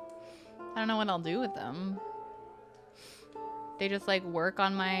 I don't know what I'll do with them. They just like work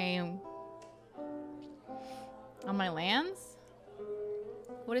on my lands?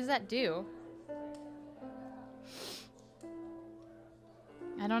 What does that do?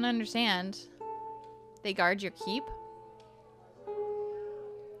 I don't understand. They guard your keep?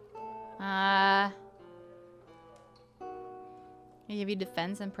 They give you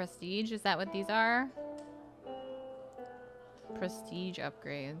defense and prestige? Is that what these are? Prestige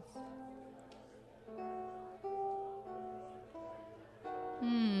upgrades.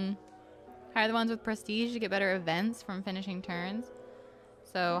 Hire the ones with prestige to get better events from finishing turns.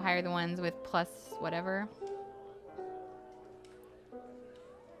 So hire the ones with plus whatever.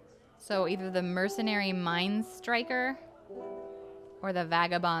 So either the mercenary mind striker or the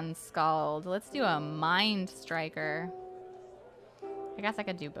vagabond scald. Let's do a mind striker. I guess I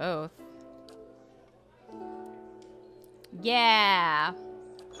could do both. Yeah.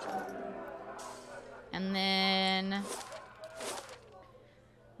 And then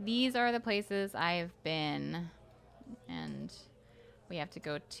these are the places I've been. And we have to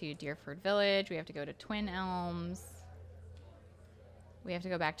go to Deerford Village. We have to go to Twin Elms. We have to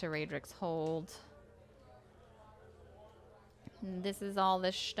go back to Raedric's Hold. And this is all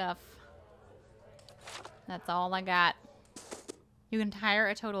this stuff. That's all I got. You can hire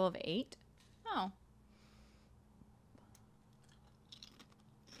a total of 8? Oh.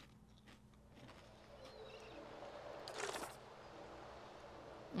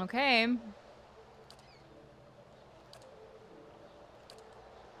 Okay.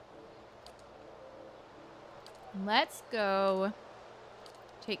 Let's go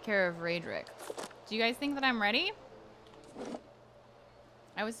take care of Raedric. Do you guys think that I'm ready?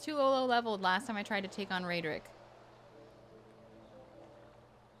 I was too low leveled last time I tried to take on Raedric.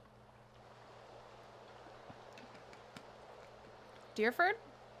 Deerford?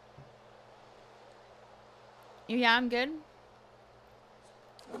 Yeah, I'm good.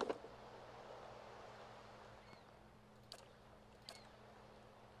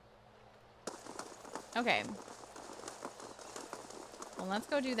 Okay. Well, let's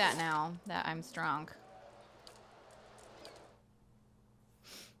go do that now that I'm strong.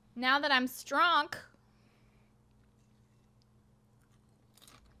 Now that I'm strong,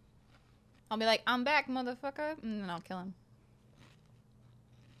 I'll be like, I'm back, motherfucker, and then I'll kill him.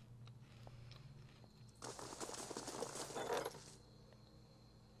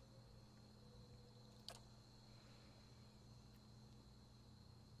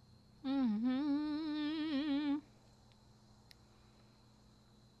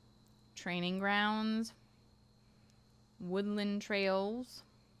 Training grounds, woodland trails,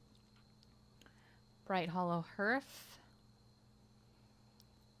 Bright Hollow Hearth.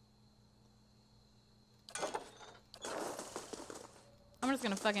 I'm just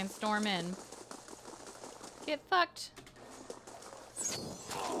gonna fucking storm in. Get fucked.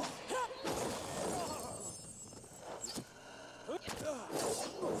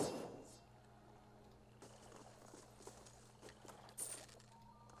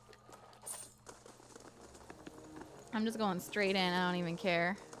 I'm just going straight in. I don't even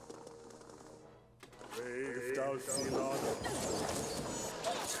care.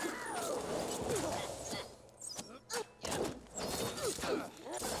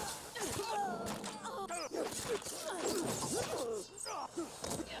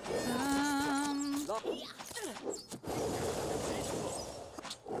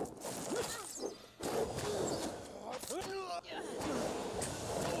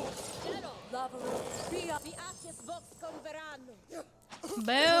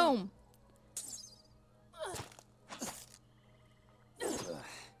 Boom!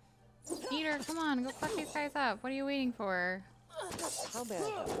 Eater, come on, go fuck these guys up. What are you waiting for? How bad?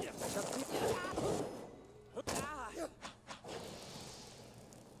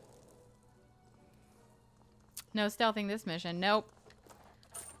 No stealthing this mission. Nope.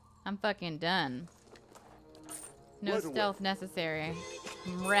 I'm fucking done. No Right away. stealth necessary.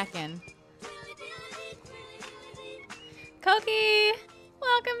 I'm wrecking. Koki!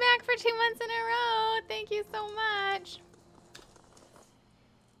 Welcome back for 2 months in a row. Thank you so much.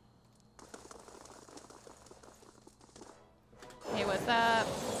 Hey, what's up?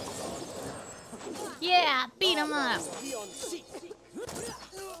 Yeah, beat him up. Beyond sea.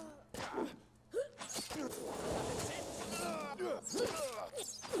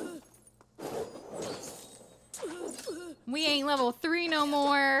 We ain't level 3 no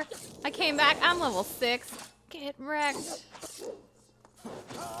more. I came back. I'm level 6. Get wrecked.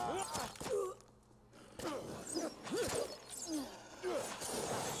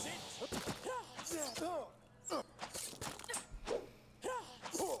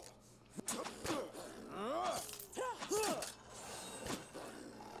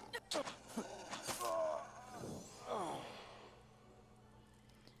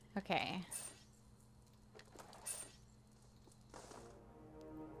 Okay.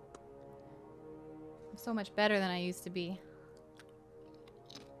 I'm so much better than I used to be.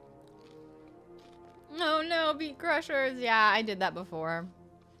 Oh no, beat crushers. Yeah, I did that before.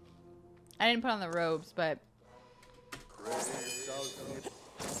 I didn't put on the robes, but...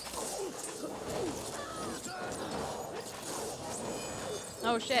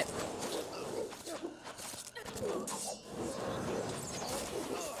 Oh shit.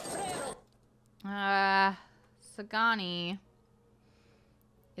 Sagani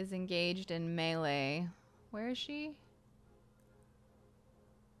is engaged in melee. Where is she?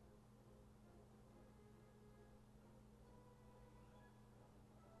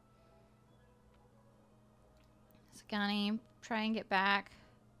 Sagani, try and get back.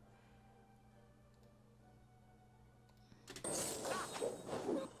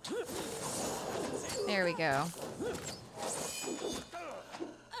 There we go.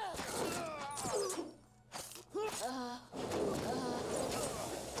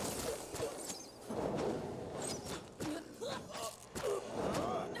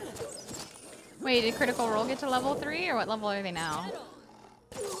 Wait, did Critical Role get to level 3, or what level are they now?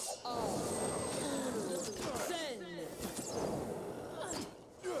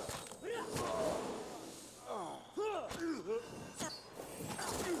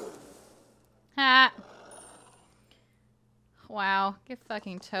 Ha! Wow, get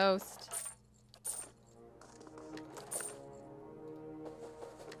fucking toast.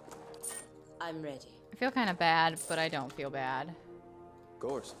 I'm ready. I feel kind of bad, but I don't feel bad. Of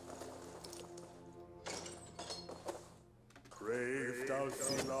course. Crave thou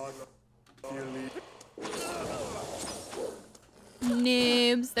see not dearly.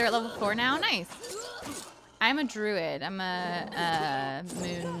 Noobs. They're at level 4 now? Nice. I'm a druid. I'm a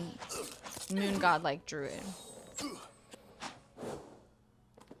moon god-like druid.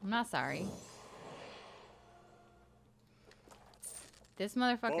 I'm not sorry. This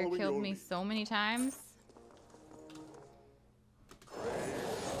motherfucker Following killed your me lead. so many times.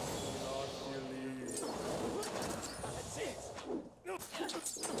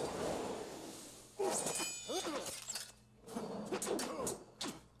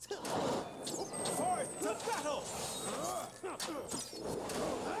 Forth to battle!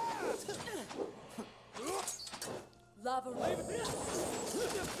 Lava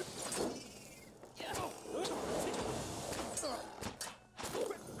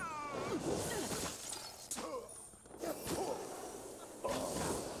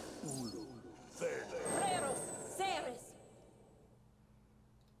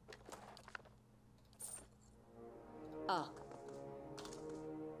Ah.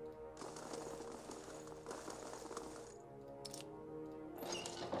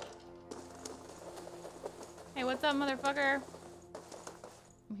 Hey, what's up, motherfucker?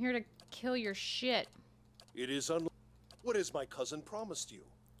 I'm here to kill your shit. It is What has my cousin promised you?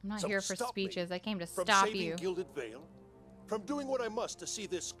 I'm not Some here for stop me speeches. I came to from stop saving you. Gilded Vale? From doing what I must to see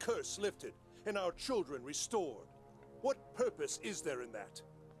this curse lifted and our children restored? What purpose is there in that?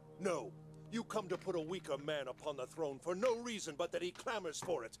 No. You come to put a weaker man upon the throne for no reason but that he clamors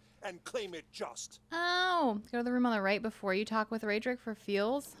for it and claim it just. Oh, go to the room on the right before you talk with Raedric for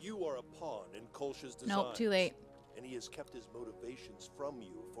fuels. You are a pawn in Kolsch's designs. Nope, too late. And he has kept his motivations from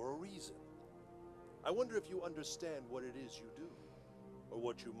you for a reason. I wonder if you understand what it is you do, or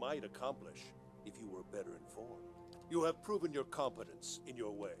what you might accomplish if you were better informed. You have proven your competence in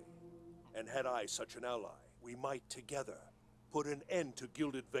your way, and had I such an ally, we might together put an end to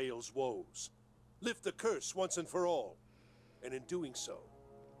Gilded Vale's woes, lift the curse once and for all, and in doing so,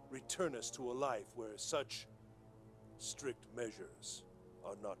 return us to a life where such strict measures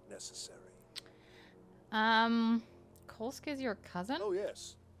are not necessary. Kolsk is your cousin? Oh,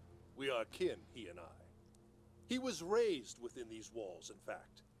 yes. We are kin, he and I. He was raised within these walls, in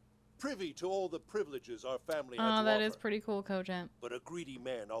fact. Privy to all the privileges our family had to Oh, that offer. is pretty cool, Cogent. But a greedy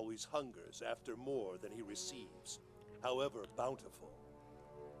man always hungers after more than he receives, however bountiful.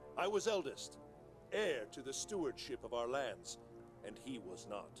 I was eldest, heir to the stewardship of our lands, and he was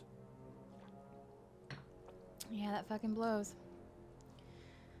not. Yeah, that fucking blows.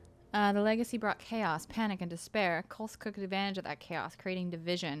 The legacy brought chaos, panic, and despair. Kolsk took advantage of that chaos, creating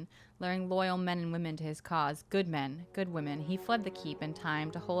division, luring loyal men and women to his cause. Good men, good women. He fled the keep in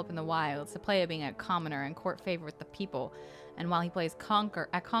time to hole up in the wilds, to play at being a commoner and court favor with the people. And while he plays conqueror,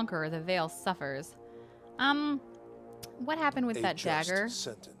 the Vale suffers. What happened with that dagger?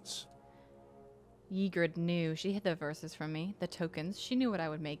 Sentence. Ygritte knew. She hid the verses from me, the tokens. She knew what I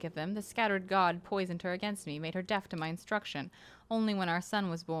would make of them. The scattered god poisoned her against me, made her deaf to my instruction. Only when our son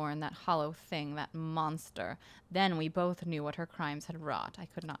was born, that hollow thing, that monster, then we both knew what her crimes had wrought. It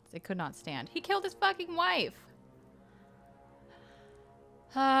could not stand. He killed his fucking wife!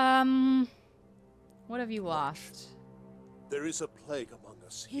 What have you lost? There is a plague among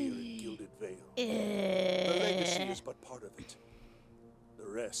us here in Gilded Vale. The legacy is but part of it. The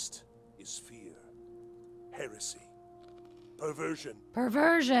rest is fear, heresy, perversion.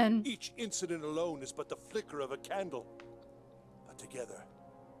 Perversion! Each incident alone is but the flicker of a candle. But together,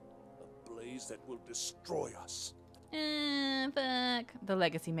 a blaze that will destroy us. Fuck. The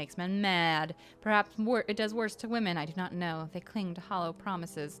legacy makes men mad. Perhaps it does worse to women, I do not know. They cling to hollow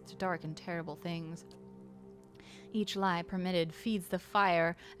promises, to dark and terrible things. Each lie permitted feeds the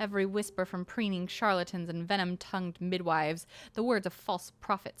fire, every whisper from preening charlatans and venom-tongued midwives, the words of false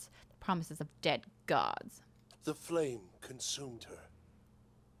prophets, the promises of dead gods. The flame consumed her.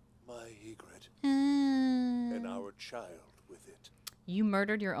 My Ygritte. And our child with it. You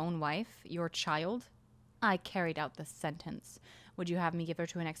murdered your own wife? Your child? I carried out the sentence. Would you have me give her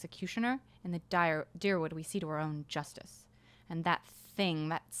to an executioner? In the Deerwood we see to our own justice. And that thing,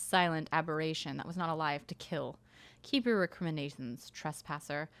 that silent aberration that was not alive to kill. Keep your recriminations,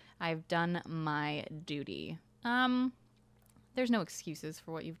 trespasser. I've done my duty. There's no excuses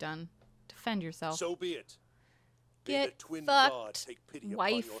for what you've done. Defend yourself. So be it. May Get the twin fucked, god take pity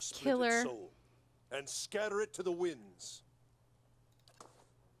wife upon your splintered killer. soul and scatter it to the winds.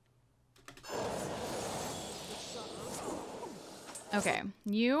 Okay,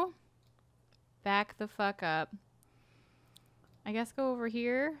 you back the fuck up. I guess go over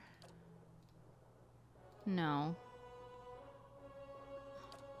here. No.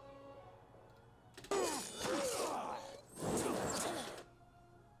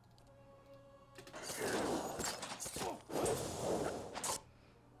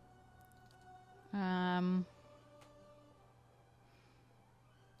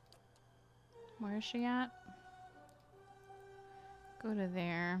 Where is she at? Go to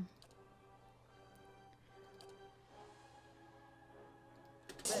there.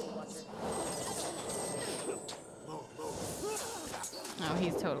 Oh,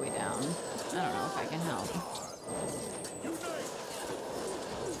 he's totally down. I don't know if I can help.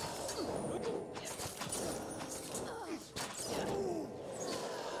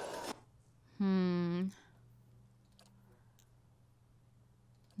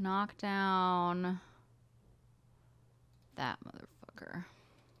 Knock down that motherfucker.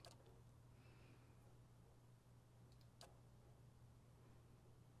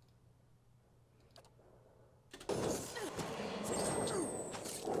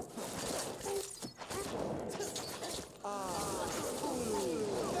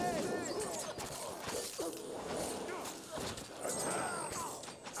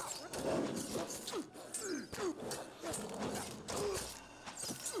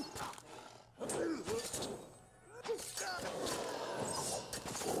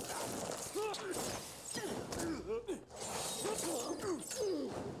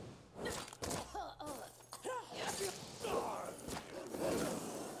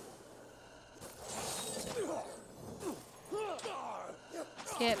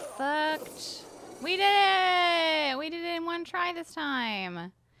 Get fucked. We did it! We did it in one try this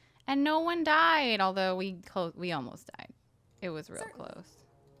time. And no one died, although we almost died. It was real close.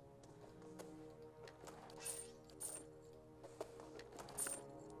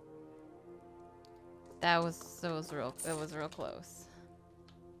 It was real close.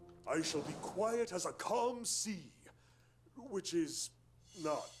 I shall be quiet as a calm sea, which is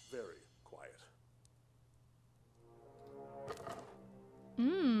not very quiet.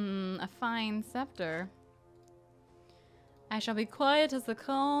 A fine scepter. I shall be quiet as the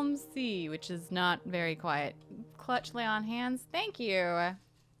calm sea, which is not very quiet. Clutch lay on hands. Thank you.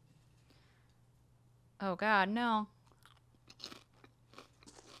 Oh god, no.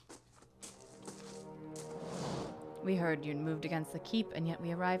 We heard you'd moved against the keep, and yet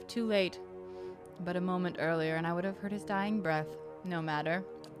we arrived too late. But a moment earlier, and I would have heard his dying breath. No matter.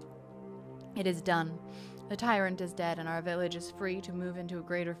 It is done. The tyrant is dead, and our village is free to move into a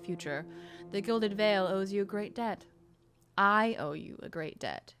greater future. The Gilded Veil owes you a great debt. I owe you a great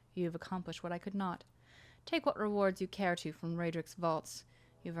debt. You have accomplished what I could not. Take what rewards you care to from Raedric's vaults.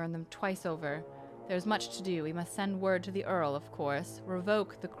 You've earned them twice over. There's much to do. We must send word to the Earl, of course.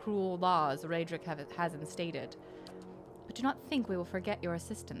 Revoke the cruel laws Raedric has instated. But do not think we will forget your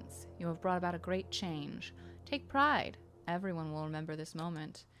assistance. You have brought about a great change. Take pride. Everyone will remember this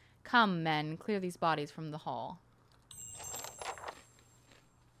moment. Come, men, clear these bodies from the hall.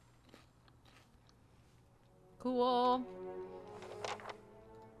 Cool.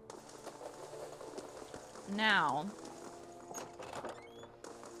 Now.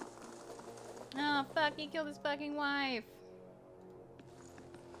 Oh, fuck, he killed his fucking wife.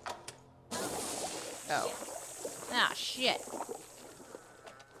 Oh. Ah, shit.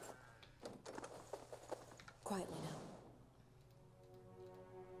 Quietly now.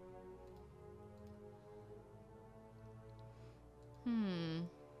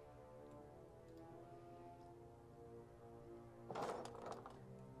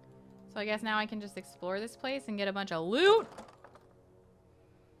 So I guess now I can just explore this place and get a bunch of loot?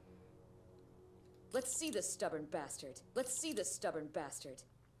 Let's see this stubborn bastard. Let's see this stubborn bastard.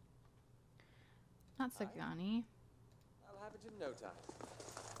 Not Sagani. I'll have it in no time.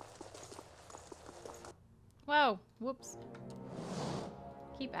 Whoa. Whoops.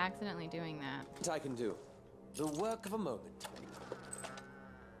 Keep accidentally doing that. What I can do. The work of a moment.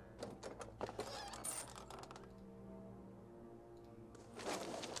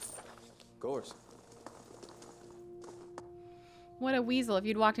 Of course. What a weasel. If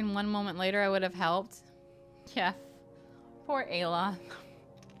you'd walked in one moment later, I would have helped. Yeah. Poor Ayla.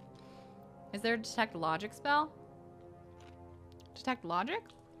 Is there a detect logic spell? Detect logic?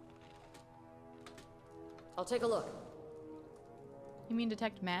 I'll take a look. You mean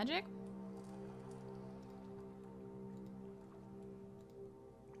detect magic?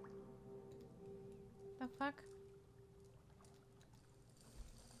 The fuck?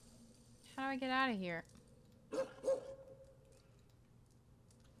 How do I get out of here?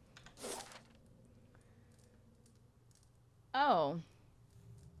 Oh.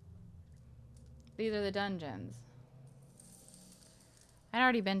 These are the dungeons. I'd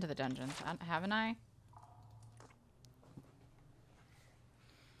already been to the dungeons, haven't I?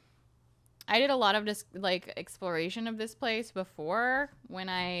 I did a lot of just like exploration of this place before when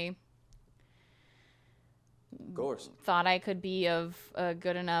I Of course. thought I could be of a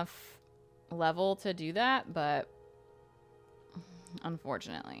good enough level to do that, but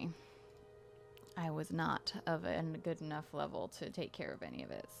unfortunately I was not of a good enough level to take care of any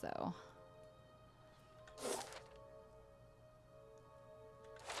of it, so.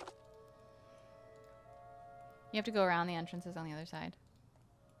 You have to go around the entrances on the other side.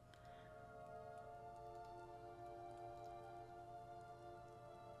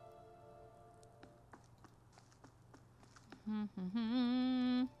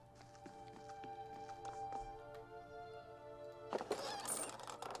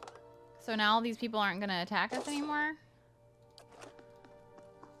 So now all these people aren't going to attack us anymore?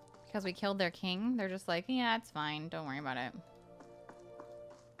 Because we killed their king? They're just like, yeah, it's fine. Don't worry about it.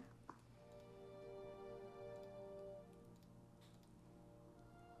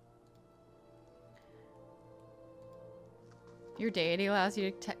 Your deity allows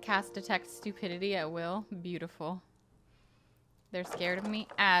you to cast Detect Stupidity at will. Beautiful. They're scared of me,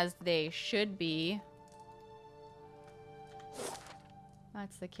 as they should be.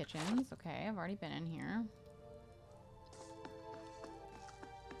 That's the kitchens. Okay, I've already been in here.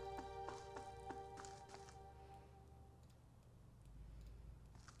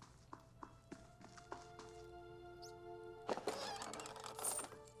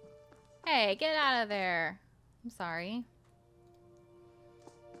 Hey, get out of there. I'm sorry.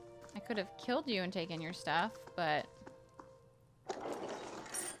 I could have killed you and taken your stuff, but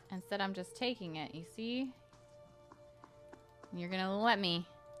instead I'm just taking it, you see? You're gonna let me.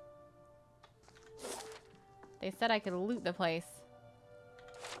 They said I could loot the place,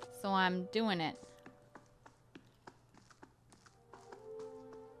 so I'm doing it.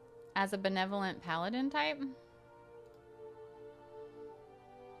 As a benevolent paladin type?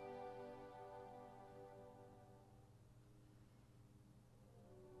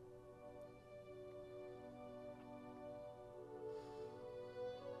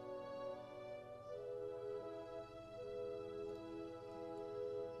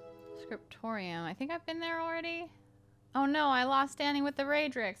 Scriptorium. I think I've been there already. Oh no, I lost standing with the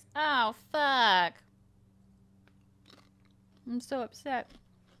Raedrix. Oh, fuck. I'm so upset.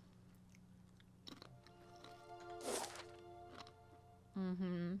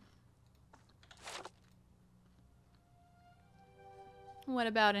 Mm-hmm. What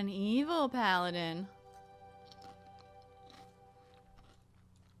about an evil paladin?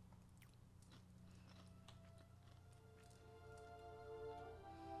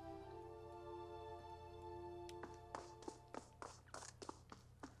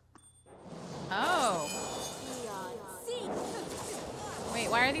 Oh.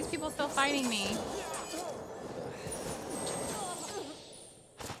 Wait, why are these people still fighting me?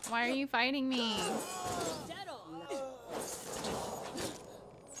 Why are you fighting me?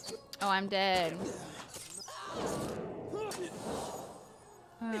 Oh, I'm dead.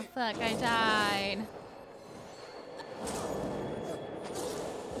 Oh, fuck, I died.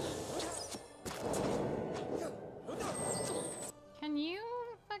 Can you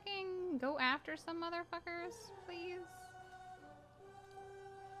fucking go after some motherfuckers, please?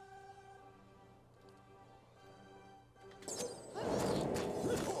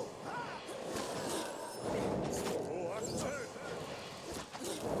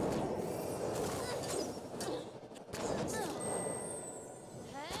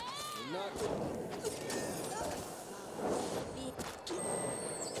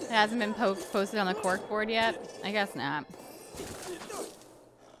 It hasn't been posted on the cork board yet? I guess not.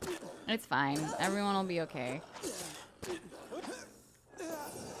 It's fine. Everyone will be okay.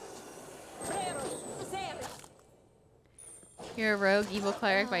 You're a rogue, evil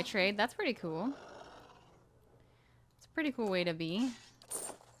cleric by trade. That's pretty cool. It's a pretty cool way to be.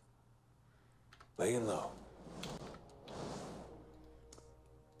 Laying low.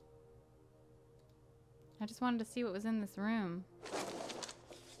 I just wanted to see what was in this room.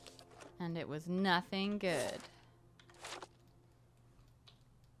 And it was nothing good.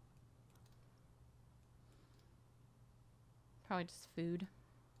 Probably just food.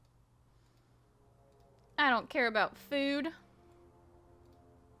 I don't care about food.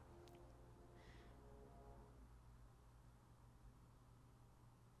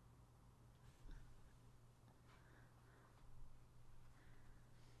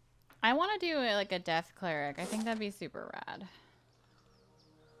 I want to do it like a death cleric. I think that'd be super rad.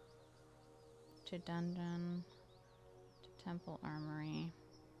 To dungeon. To temple armory.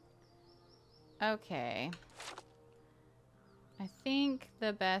 Okay. I think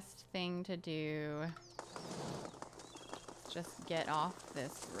the best thing to do is just get off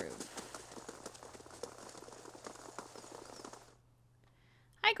this roof.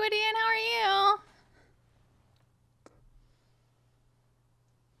 Hi, Gwydion, how are you?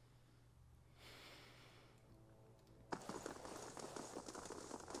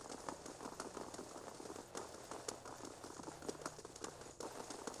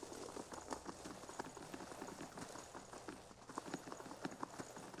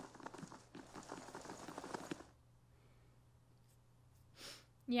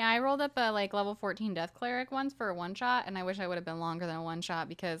 Yeah, I rolled up a like level 14 death cleric once for a one shot, and I wish I would have been longer than a one shot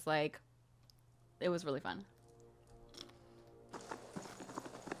because like it was really fun.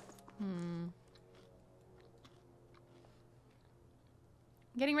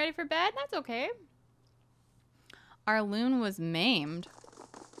 Getting ready for bed? That's okay. Our loon was maimed.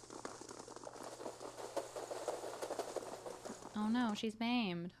 Oh no, she's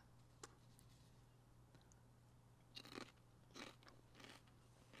maimed.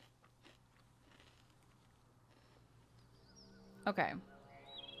 Okay.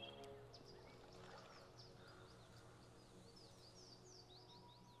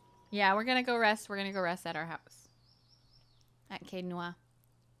 Yeah, we're gonna go rest. We're gonna go rest at our house. At Caed Noir.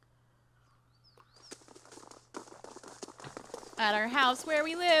 At our house where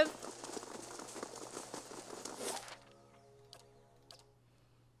we live.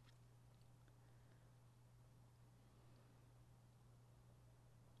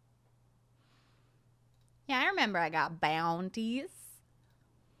 Yeah, I remember I got bounties.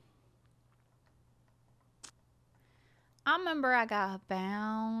 I remember I got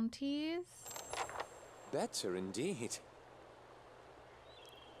bounties. Better indeed.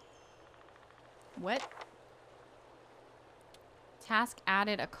 What? Task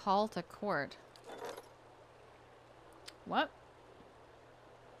added a call to court. What?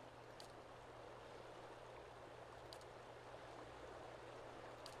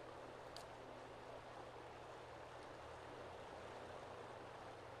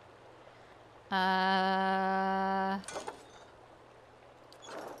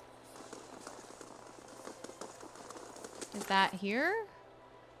 Is that here?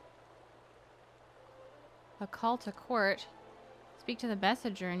 A call to court. Speak to the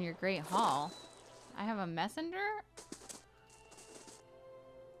messenger in your great hall. I have a messenger?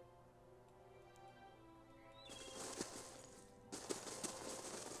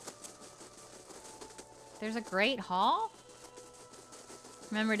 There's a great hall?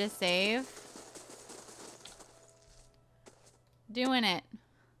 Remember to save. Doing it.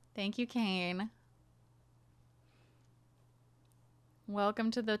 Thank you, Kane.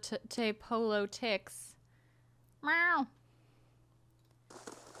 Welcome to the Te Polo Ticks. Meow.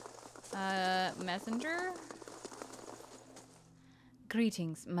 Messenger?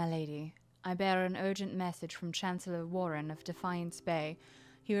 Greetings, my lady. I bear an urgent message from Chancellor Warren of Defiance Bay.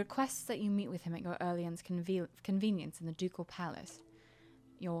 He requests that you meet with him at your earliest convenience in the Ducal Palace.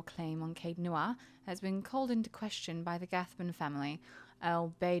 Your claim on Caed Nua has been called into question by the Gathbin family.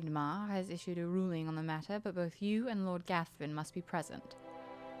 Earl Baedmar has issued a ruling on the matter, but both you and Lord Gathbin must be present.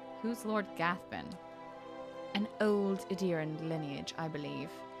 Who's Lord Gathbin? An old Idiran lineage, I believe.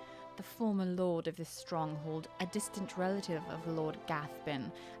 The former lord of this stronghold, a distant relative of Lord Gathbin,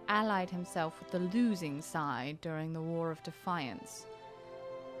 allied himself with the losing side during the War of Defiance.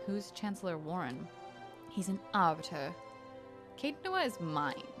 Who's Chancellor Warren? He's an arbiter. Caed Nua is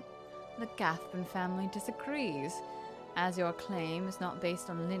mine. The Gathbin family disagrees. As your claim is not based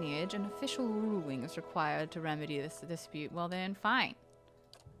on lineage, an official ruling is required to remedy this dispute. Well then, fine.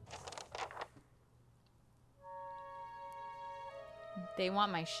 They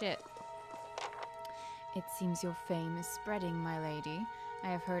want my shit. It seems your fame is spreading, my lady. I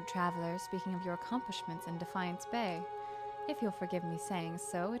have heard travelers speaking of your accomplishments in Defiance Bay. If you'll forgive me saying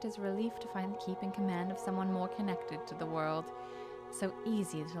so, it is a relief to find the keep in command of someone more connected to the world. So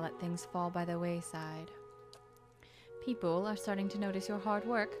easy to let things fall by the wayside. People are starting to notice your hard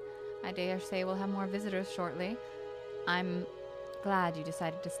work. I dare say we'll have more visitors shortly. I'm glad you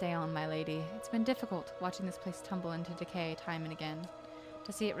decided to stay on, my lady. It's been difficult watching this place tumble into decay time and again.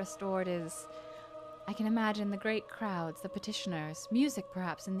 To see it restored is... I can imagine the great crowds, the petitioners, music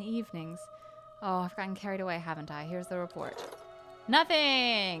perhaps in the evenings. Oh, I've gotten carried away, haven't I? Here's the report.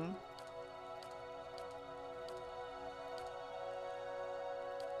 Nothing!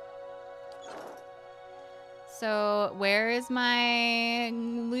 So, where is my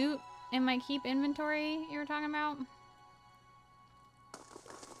loot in my keep inventory you were talking about?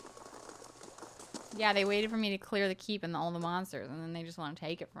 Yeah, they waited for me to clear the keep and all the monsters, and then they just want to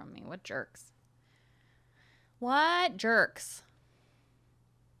take it from me. What jerks. What jerks.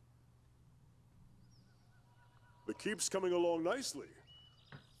 The keep's coming along nicely.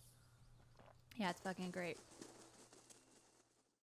 Yeah, it's fucking great.